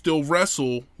 you could still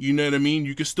wrestle, you know what I mean?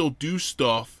 You could still do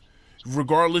stuff.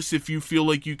 Regardless if you feel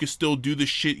like you could still do the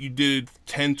shit you did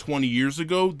 10, 20 years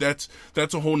ago, that's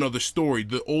a whole nother story.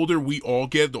 The older we all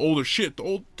get, the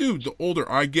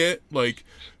older I get, like,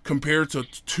 compared to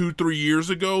 2, 3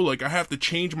 years ago, like, I have to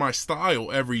change my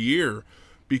style every year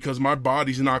because my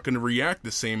body's not going to react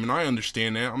the same, and I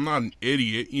understand that. I'm not an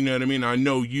idiot, you know what I mean? I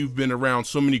know you've been around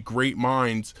so many great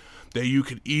minds that you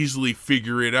could easily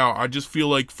figure it out. I just feel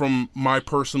like, from my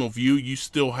personal view, you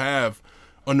still have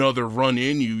another run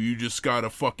in you. You just gotta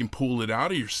fucking pull it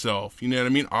out of yourself. You know what I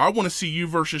mean? I want to see you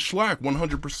versus Schlack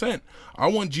 100%. I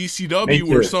want GCW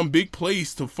or some big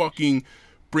place to fucking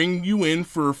bring you in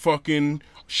for fucking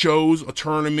shows, a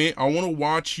tournament. I want to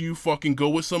watch you fucking go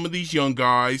with some of these young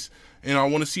guys, and I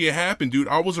want to see it happen, dude.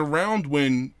 I was around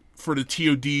for the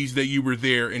TODs that you were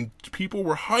there, and people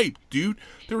were hyped, dude.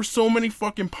 There were so many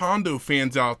fucking Pondo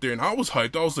fans out there, and I was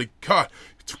hyped. I was like, God,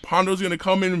 Pondo's gonna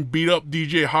come in and beat up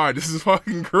DJ Hyde. This is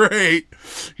fucking great.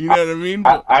 You know what I mean?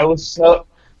 I was so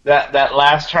that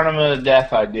last tournament of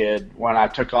death I did when I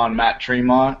took on Matt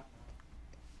Tremont.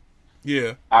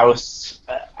 Yeah,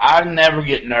 I never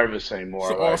get nervous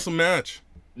anymore. It's an awesome match.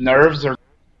 Nerves are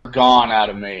gone out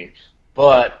of me.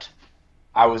 But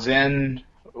I was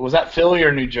that Philly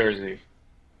or New Jersey?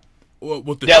 Well,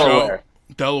 with the Delaware.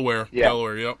 Show? Delaware. Yeah.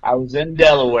 Delaware, yep. I was in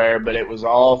Delaware, but it was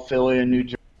all Philly and New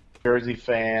Jersey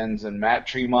fans, and Matt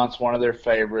Tremont's one of their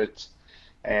favorites.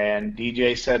 And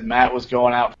DJ said Matt was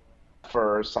going out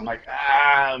first. I'm like,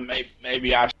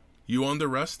 maybe I You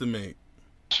underestimate.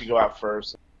 should go out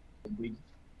first. And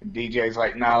DJ's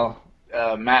like, no,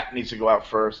 Matt needs to go out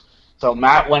first. So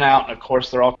Matt went out, and of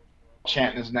course they're all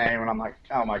chanting his name, and I'm like,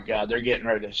 oh my God, they're getting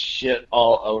ready to shit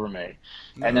all over me.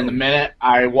 No. And then the minute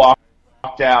I walked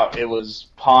out, it was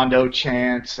Pondo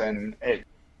chants, and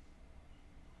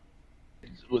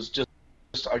was just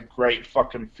a great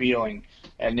fucking feeling.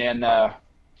 And then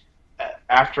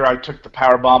after I took the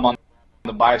power bomb on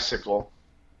the bicycle,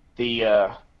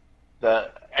 the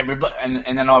everybody,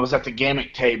 and then I was at the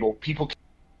gimmick table. People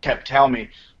kept telling me,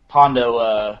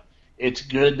 Pondo, it's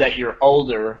good that you're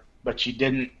older, but you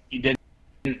didn't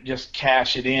just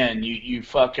cash it in. You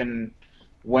fucking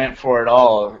went for it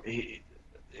all.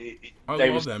 I They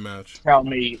love was that match. telling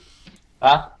me,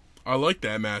 huh? I like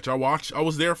that match. I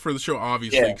was there for the show,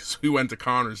 obviously, Yeah. because we went to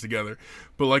Connors together.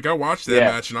 But, like, I watched that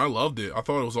Yeah. match, and I loved it. I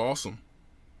thought it was awesome.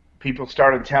 People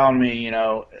started telling me, you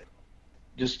know,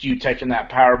 just you taking that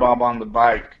power bomb on the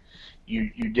bike, you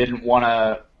didn't want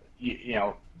to, you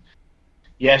know,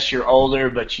 yes, you're older,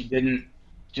 but you didn't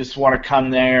just want to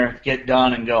come there, get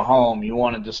done, and go home. You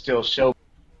wanted to still show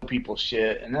people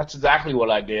shit, and that's exactly what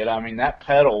I did. I mean, that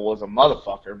pedal was a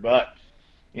motherfucker, but,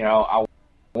 you know, I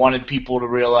wanted people to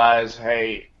realize,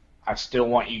 hey, I still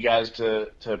want you guys to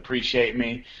appreciate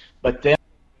me. But then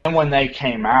when they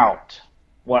came out,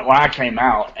 when I came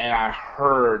out and I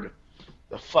heard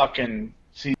the fucking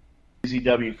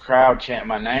CZW crowd chant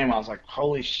my name, I was like,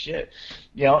 holy shit.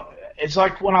 You know, it's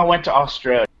like when I went to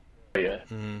Australia.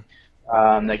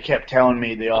 They kept telling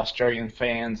me, the Australian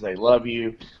fans, they love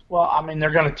you. Well, I mean,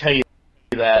 they're going to tell you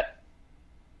that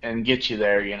and get you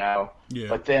there, you know. Yeah.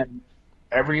 But then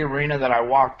every arena that I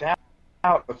walked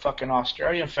out, the fucking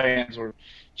Australian fans were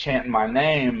chanting my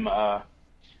name.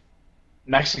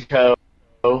 Mexico,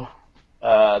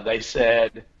 they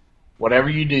said, whatever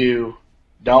you do,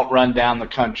 don't run down the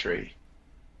country.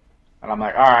 And I'm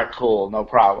like, all right, cool, no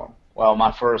problem. Well,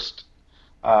 my first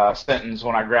sentence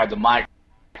when I grabbed the mic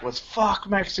was fuck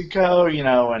Mexico, you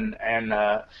know, and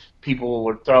people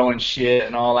were throwing shit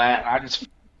and all that, and I just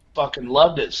fucking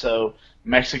loved it. So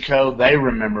Mexico, they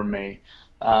remember me.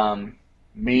 I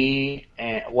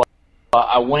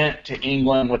went to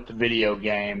England with the video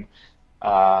game.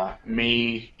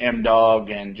 Me, M-Dog,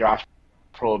 and Josh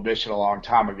Prohibition a long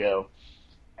time ago,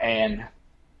 and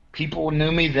people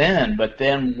knew me then. But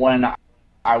then when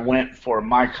I went for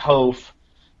Mike Hof,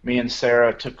 me and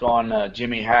Sarah took on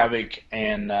Jimmy Havoc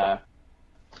and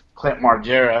Clint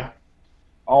Margera.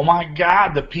 Oh my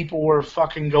God, the people were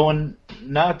fucking going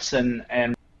nuts,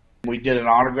 and we did an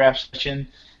autograph session,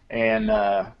 and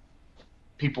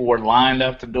people were lined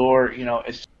up the door. You know,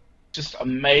 it's just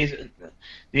amazing.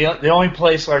 The only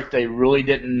place like they really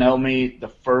didn't know me the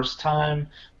first time,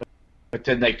 but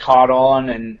then they caught on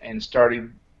and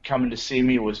started coming to see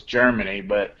me was Germany.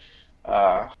 But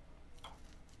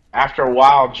after a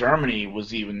while, Germany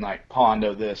was even like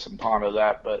Pondo this and Pondo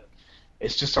that. But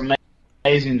it's just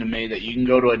amazing to me that you can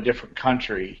go to a different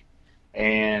country,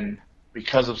 and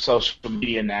because of social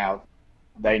media now,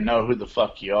 they know who the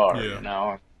fuck you are. Yeah. You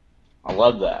know, I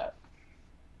love that.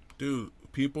 Dude,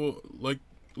 people, like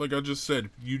I just said,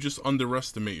 you just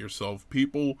underestimate yourself.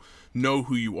 People know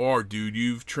who you are, dude.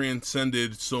 You've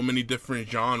transcended so many different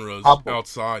genres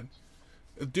outside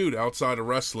of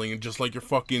wrestling, and just like your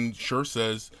fucking shirt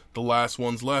says, the last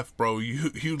ones left, bro.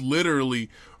 You literally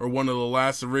are one of the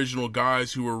last original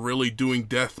guys who are really doing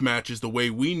death matches the way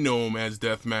we know them as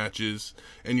death matches,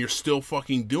 and you're still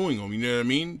fucking doing them. You know what I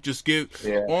mean? Just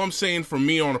all I'm saying from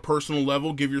me on a personal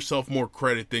level, give yourself more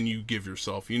credit than you give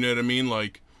yourself. You know what I mean?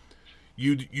 Like,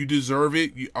 you deserve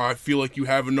it. I feel like you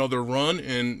have another run,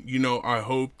 and, you know, I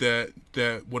hope that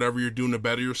whatever you're doing to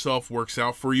better yourself works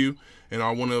out for you. And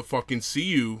I want to fucking see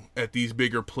you at these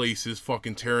bigger places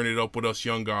fucking tearing it up with us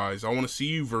young guys. I want to see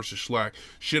you versus Schlack.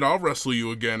 Shit, I'll wrestle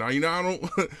you again. I don't...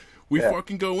 we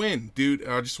fucking go in, dude.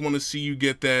 I just want to see you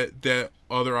get that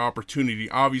other opportunity.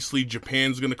 Obviously,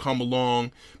 Japan's going to come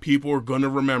along. People are going to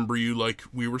remember you, like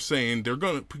we were saying. They're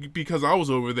going to... Because I was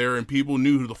over there and people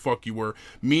knew who the fuck you were.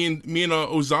 Me and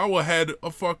Ozawa had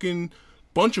a fucking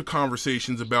bunch of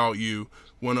conversations about you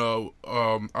when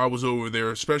I was over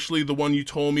there, especially the one you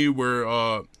told me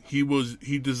where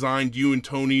he designed you and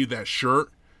Tony that shirt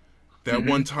that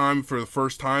one time for the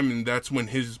first time, and that's when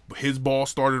his ball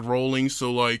started rolling.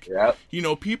 So, like, you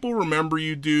know, people remember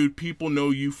you, dude. People know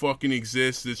you fucking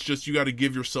exist. It's just you got to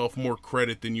give yourself more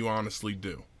credit than you honestly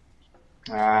do.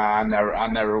 I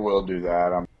never will do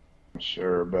that, I'm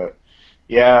sure. But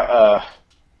yeah,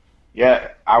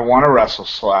 I want to wrestle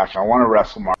Slack. I want to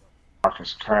wrestle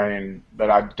Marcus Crane, but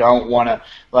I don't want to,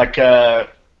 like,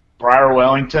 Briar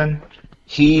Wellington,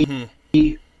 he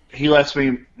lets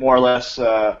me more or less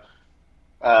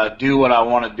do what I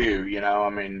want to do, you know. I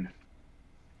mean,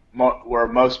 where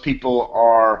most people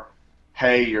are,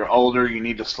 hey, you're older, you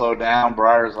need to slow down.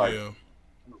 Briar's like,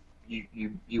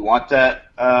 you want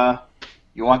that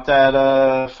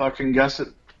fucking gusset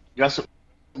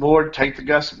board? Take the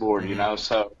gusset board, you know.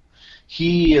 So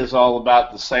he is all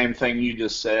about the same thing you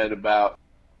just said about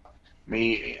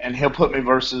me, and he'll put me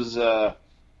versus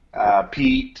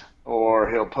Pete, or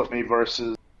he'll put me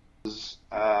versus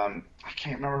I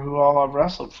can't remember who all I've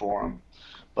wrestled for him,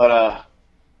 but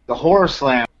the Horror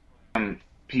Slam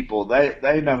people,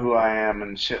 they know who I am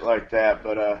and shit like that.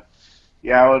 But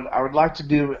yeah, I would like to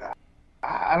do.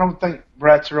 I don't think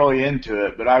Brett's really into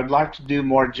it, but I'd like to do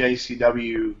more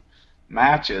JCW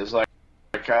matches. Like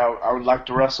I would like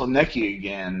to wrestle Nikki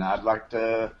again. I'd like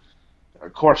to,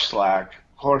 of course, Slack,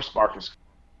 of course, Marcus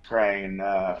Crane,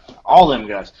 all them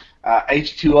guys.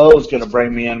 H2O is going to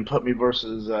bring me in and put me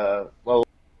versus Low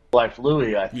Life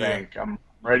Louie. I think I'm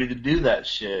ready to do that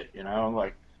shit. You know,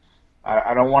 like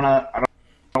I don't want to. I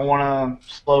don't want to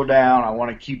slow down. I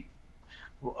want to keep.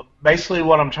 Basically,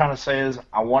 what I'm trying to say is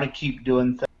I want to keep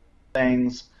doing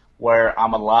things where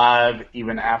I'm alive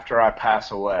even after I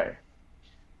pass away.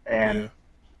 And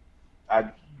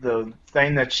the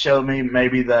thing that showed me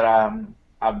maybe that I'm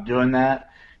doing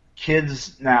that,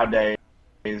 kids nowadays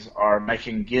are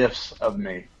making gifts of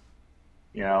me.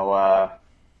 You know,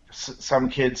 some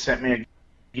kid sent me a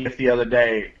gift the other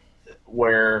day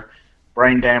where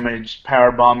brain damage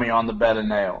power bombed me on the bed of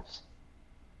nails.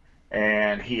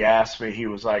 And he asked me, he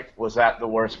was like, was that the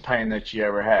worst pain that you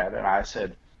ever had? And I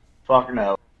said, fuck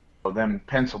no, them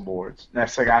pencil boards.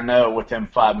 Next thing I know, within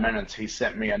 5 minutes, he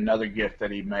sent me another gift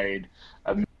that he made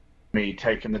of me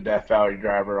taking the Death Valley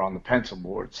driver on the pencil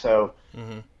board. So,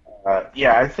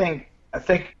 yeah, I think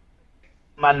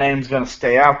my name's going to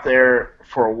stay out there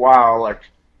for a while. Like,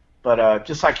 but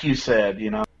just like you said, you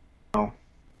know,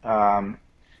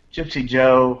 Gypsy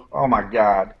Joe, oh my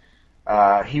God,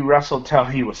 he wrestled till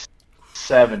he was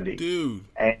 70. Dude,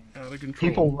 and out of control.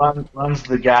 People runs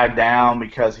the guy down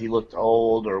because he looked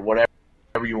old or whatever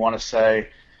you want to say.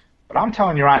 But I'm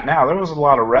telling you right now, there was a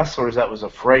lot of wrestlers that was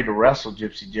afraid to wrestle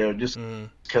Gypsy Joe just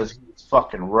because he was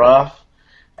fucking rough,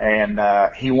 and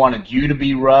he wanted you to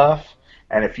be rough.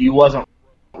 And if you wasn't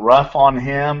rough on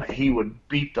him, he would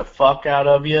beat the fuck out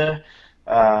of you.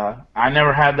 I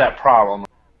never had that problem.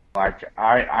 Like,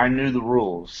 I knew the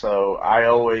rules, so I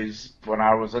always, when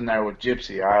I was in there with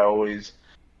Gypsy, I always,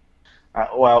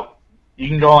 well, you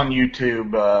can go on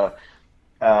YouTube.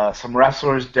 Some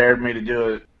wrestlers dared me to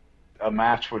do a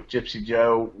match with Gypsy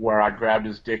Joe where I grabbed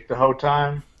his dick the whole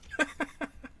time.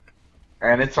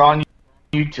 And it's on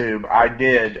YouTube. I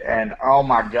did, and oh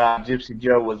my God, Gypsy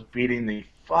Joe was beating the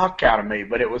fuck out of me,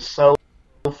 but it was so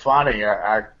funny.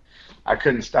 I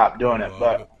couldn't stop doing it.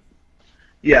 But,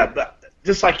 yeah, but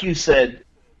just like you said,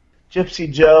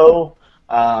 Gypsy Joe,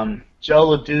 Joe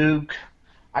LeDuc,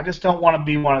 I just don't want to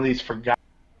be one of these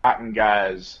forgotten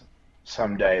guys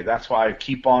someday. That's why I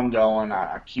keep on going.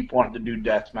 I keep wanting to do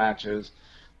death matches.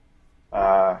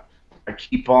 I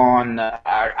keep on.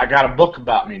 I got a book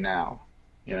about me now.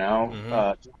 You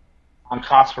know, John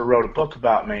Cosper wrote a book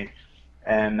about me,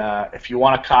 and if you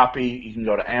want a copy, you can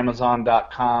go to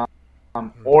Amazon.com.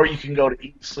 Or you can go to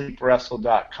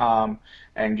eatsleepwrestle.com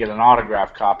and get an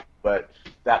autographed copy. But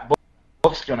that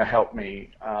book's going to help me,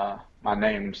 my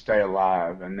name stay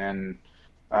alive. And then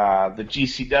the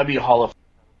GCW Hall of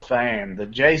Fame, the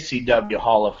JCW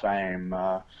Hall of Fame.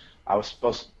 I was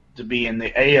supposed to be in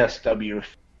the ASW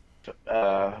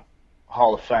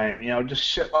Hall of Fame. You know, just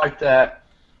shit like that.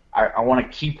 I want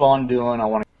to keep on doing. I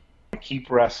want to keep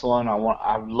wrestling.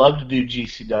 I'd love to do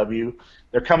GCW.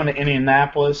 They're coming to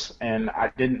Indianapolis, and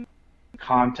I didn't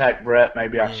contact Brett.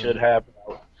 Maybe I should have.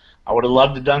 I would have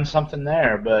loved to have done something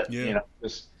there, but you know,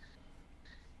 just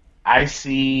I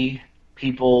see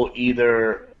people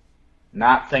either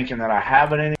not thinking that I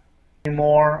have it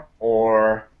anymore,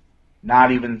 or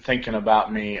not even thinking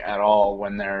about me at all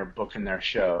when they're booking their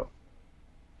show.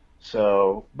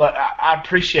 So, but I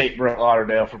appreciate Brett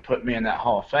Lauderdale for putting me in that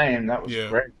Hall of Fame. That was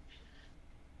great.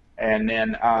 And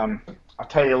then I'll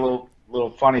tell you a little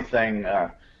funny thing.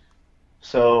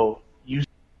 So you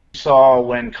saw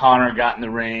when Connor got in the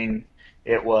ring,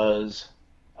 it was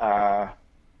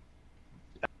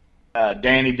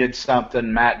Danny did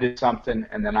something, Matt did something,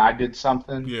 and then I did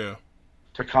something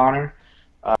to Connor.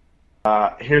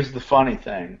 Here's the funny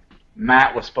thing.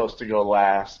 Matt was supposed to go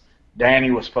last.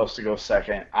 Danny was supposed to go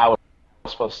second. I was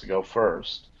supposed to go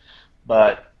first.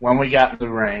 But when we got in the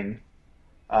ring,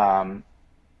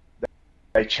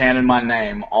 they chanted my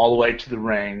name all the way to the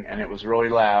ring, and it was really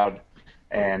loud.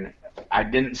 And I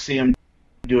didn't see him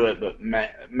do it, but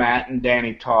Matt and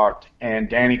Danny talked, and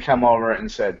Danny come over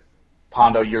and said,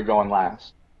 "Pondo, you're going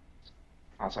last."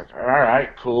 I was like, all right,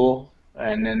 cool.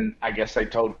 And then I guess they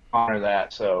told Connor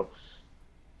that. So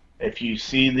if you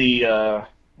see how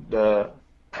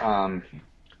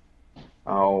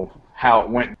it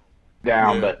went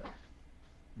down, but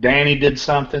Danny did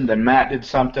something, then Matt did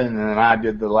something, and then I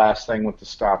did the last thing with the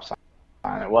stop sign.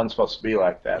 It wasn't supposed to be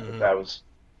like that, but that was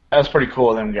pretty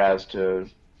cool of them guys to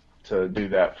do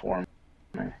that for me.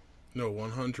 No,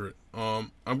 100.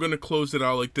 I'm gonna close it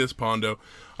out like this, Pondo.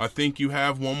 I think you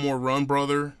have one more run,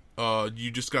 brother.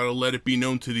 You just gotta let it be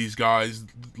known to these guys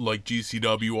like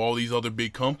GCW, all these other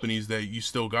big companies, that you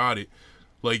still got it.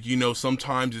 Like, you know,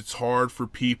 sometimes it's hard for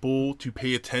people to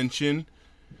pay attention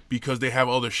because they have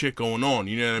other shit going on.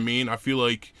 You know what I mean? I feel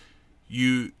like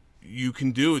you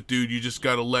can do it, dude. You just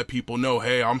gotta let people know,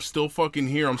 hey, I'm still fucking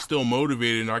here. I'm still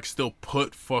motivated, and I can still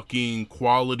put fucking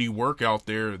quality work out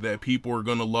there that people are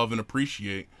gonna love and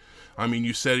appreciate. I mean,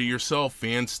 you said it yourself.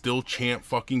 Fans still chant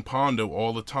fucking Pondo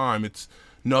all the time. It's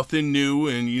nothing new,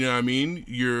 and you know what I mean?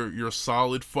 You're a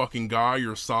solid fucking guy.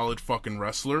 You're a solid fucking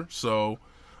wrestler. So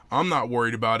I'm not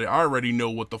worried about it. I already know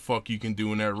what the fuck you can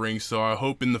do in that ring. So I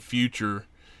hope in the future,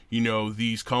 you know,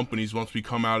 these companies, once we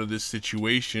come out of this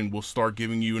situation, will start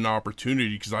giving you an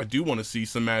opportunity, because I do want to see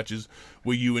some matches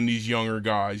with you and these younger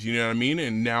guys. You know what I mean?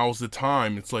 And now's the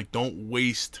time. It's like, don't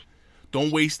waste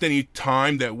any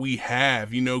time that we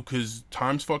have, you know, because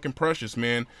time's fucking precious,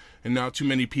 man. And not too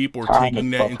many people are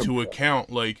taking that into account.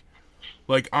 Like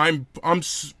I'm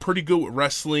pretty good with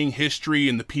wrestling history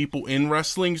and the people in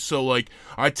wrestling, so like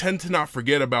I tend to not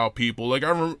forget about people. Like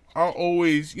I'll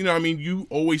always, you know, I mean, you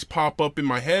always pop up in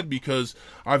my head because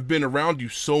I've been around you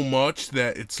so much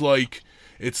that it's like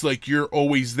you're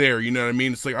always there. You know what I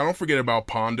mean? It's like I don't forget about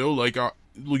Pondo. Like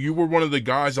you were one of the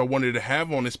guys I wanted to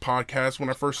have on this podcast when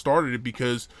I first started it,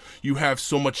 because you have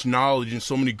so much knowledge and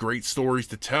so many great stories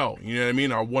to tell. You know what I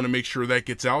mean? I want to make sure that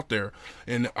gets out there,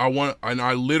 and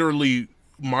I literally,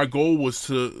 my goal was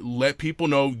to let people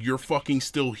know you're fucking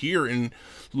still here. And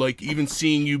like, even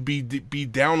seeing you be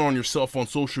down on yourself on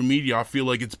social media, I feel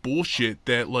like it's bullshit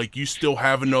that like you still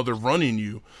have another run in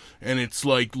you. And it's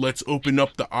like, let's open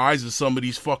up the eyes of some of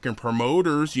these fucking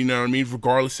promoters, you know what I mean?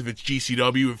 Regardless if it's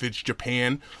GCW, if it's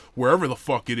Japan, wherever the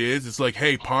fuck it is. It's like,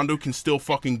 hey, Pondo can still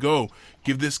fucking go.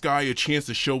 Give this guy a chance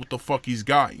to show what the fuck he's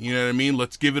got. You know what I mean?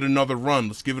 Let's give it another run.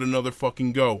 Let's give it another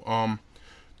fucking go.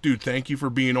 Dude, thank you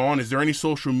for being on. Is there any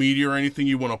social media or anything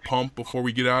you want to pump before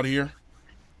we get out of here?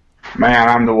 Man,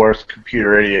 I'm the worst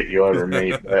computer idiot you'll ever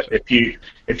meet. But if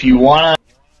you want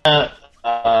to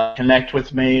connect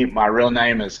with me, my real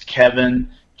name is Kevin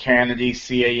Canady,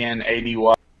 Canady.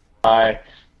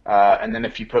 And then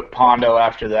if you put Pondo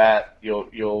after that,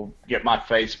 you'll get my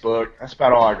Facebook. That's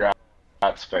about all I got.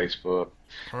 That's Facebook.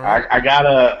 Right. I got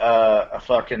a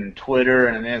fucking Twitter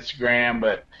and an Instagram,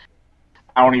 but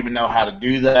I don't even know how to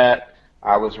do that.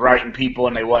 I was writing people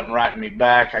and they wasn't writing me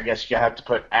back. I guess you have to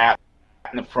put at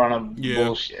in the front of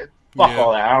bullshit. Fuck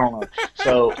all that. I don't know.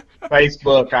 So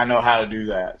Facebook, I know how to do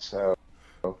that. So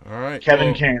all right,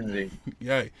 Kevin Kennedy.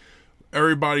 Yeah,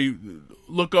 everybody,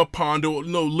 look up Pondo.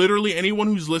 No, literally anyone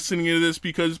who's listening to this,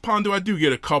 because Pondo, I do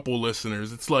get a couple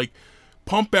listeners. It's like,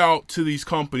 pump out to these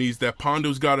companies that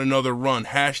Pondo's got another run.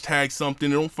 Hashtag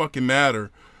something. It don't fucking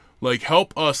matter. Like,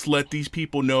 help us let these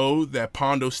people know that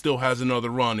Pondo still has another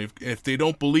run. If they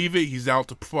don't believe it, he's out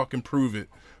to fucking prove it.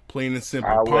 Plain and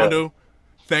simple. Pondo,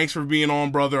 thanks for being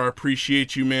on, brother. I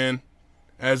appreciate you, man.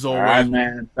 As always. All right,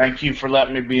 man. Thank you for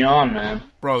letting me be on, man.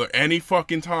 Brother, any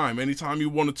fucking time. Anytime you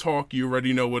want to talk, you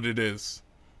already know what it is.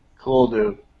 Cool,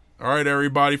 dude. All right,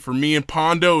 everybody. For me and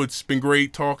Pondo, it's been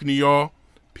great talking to y'all.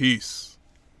 Peace.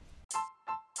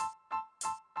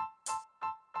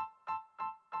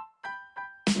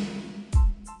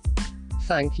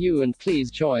 Thank you, and please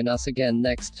join us again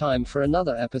next time for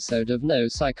another episode of No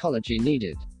Psychology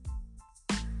Needed.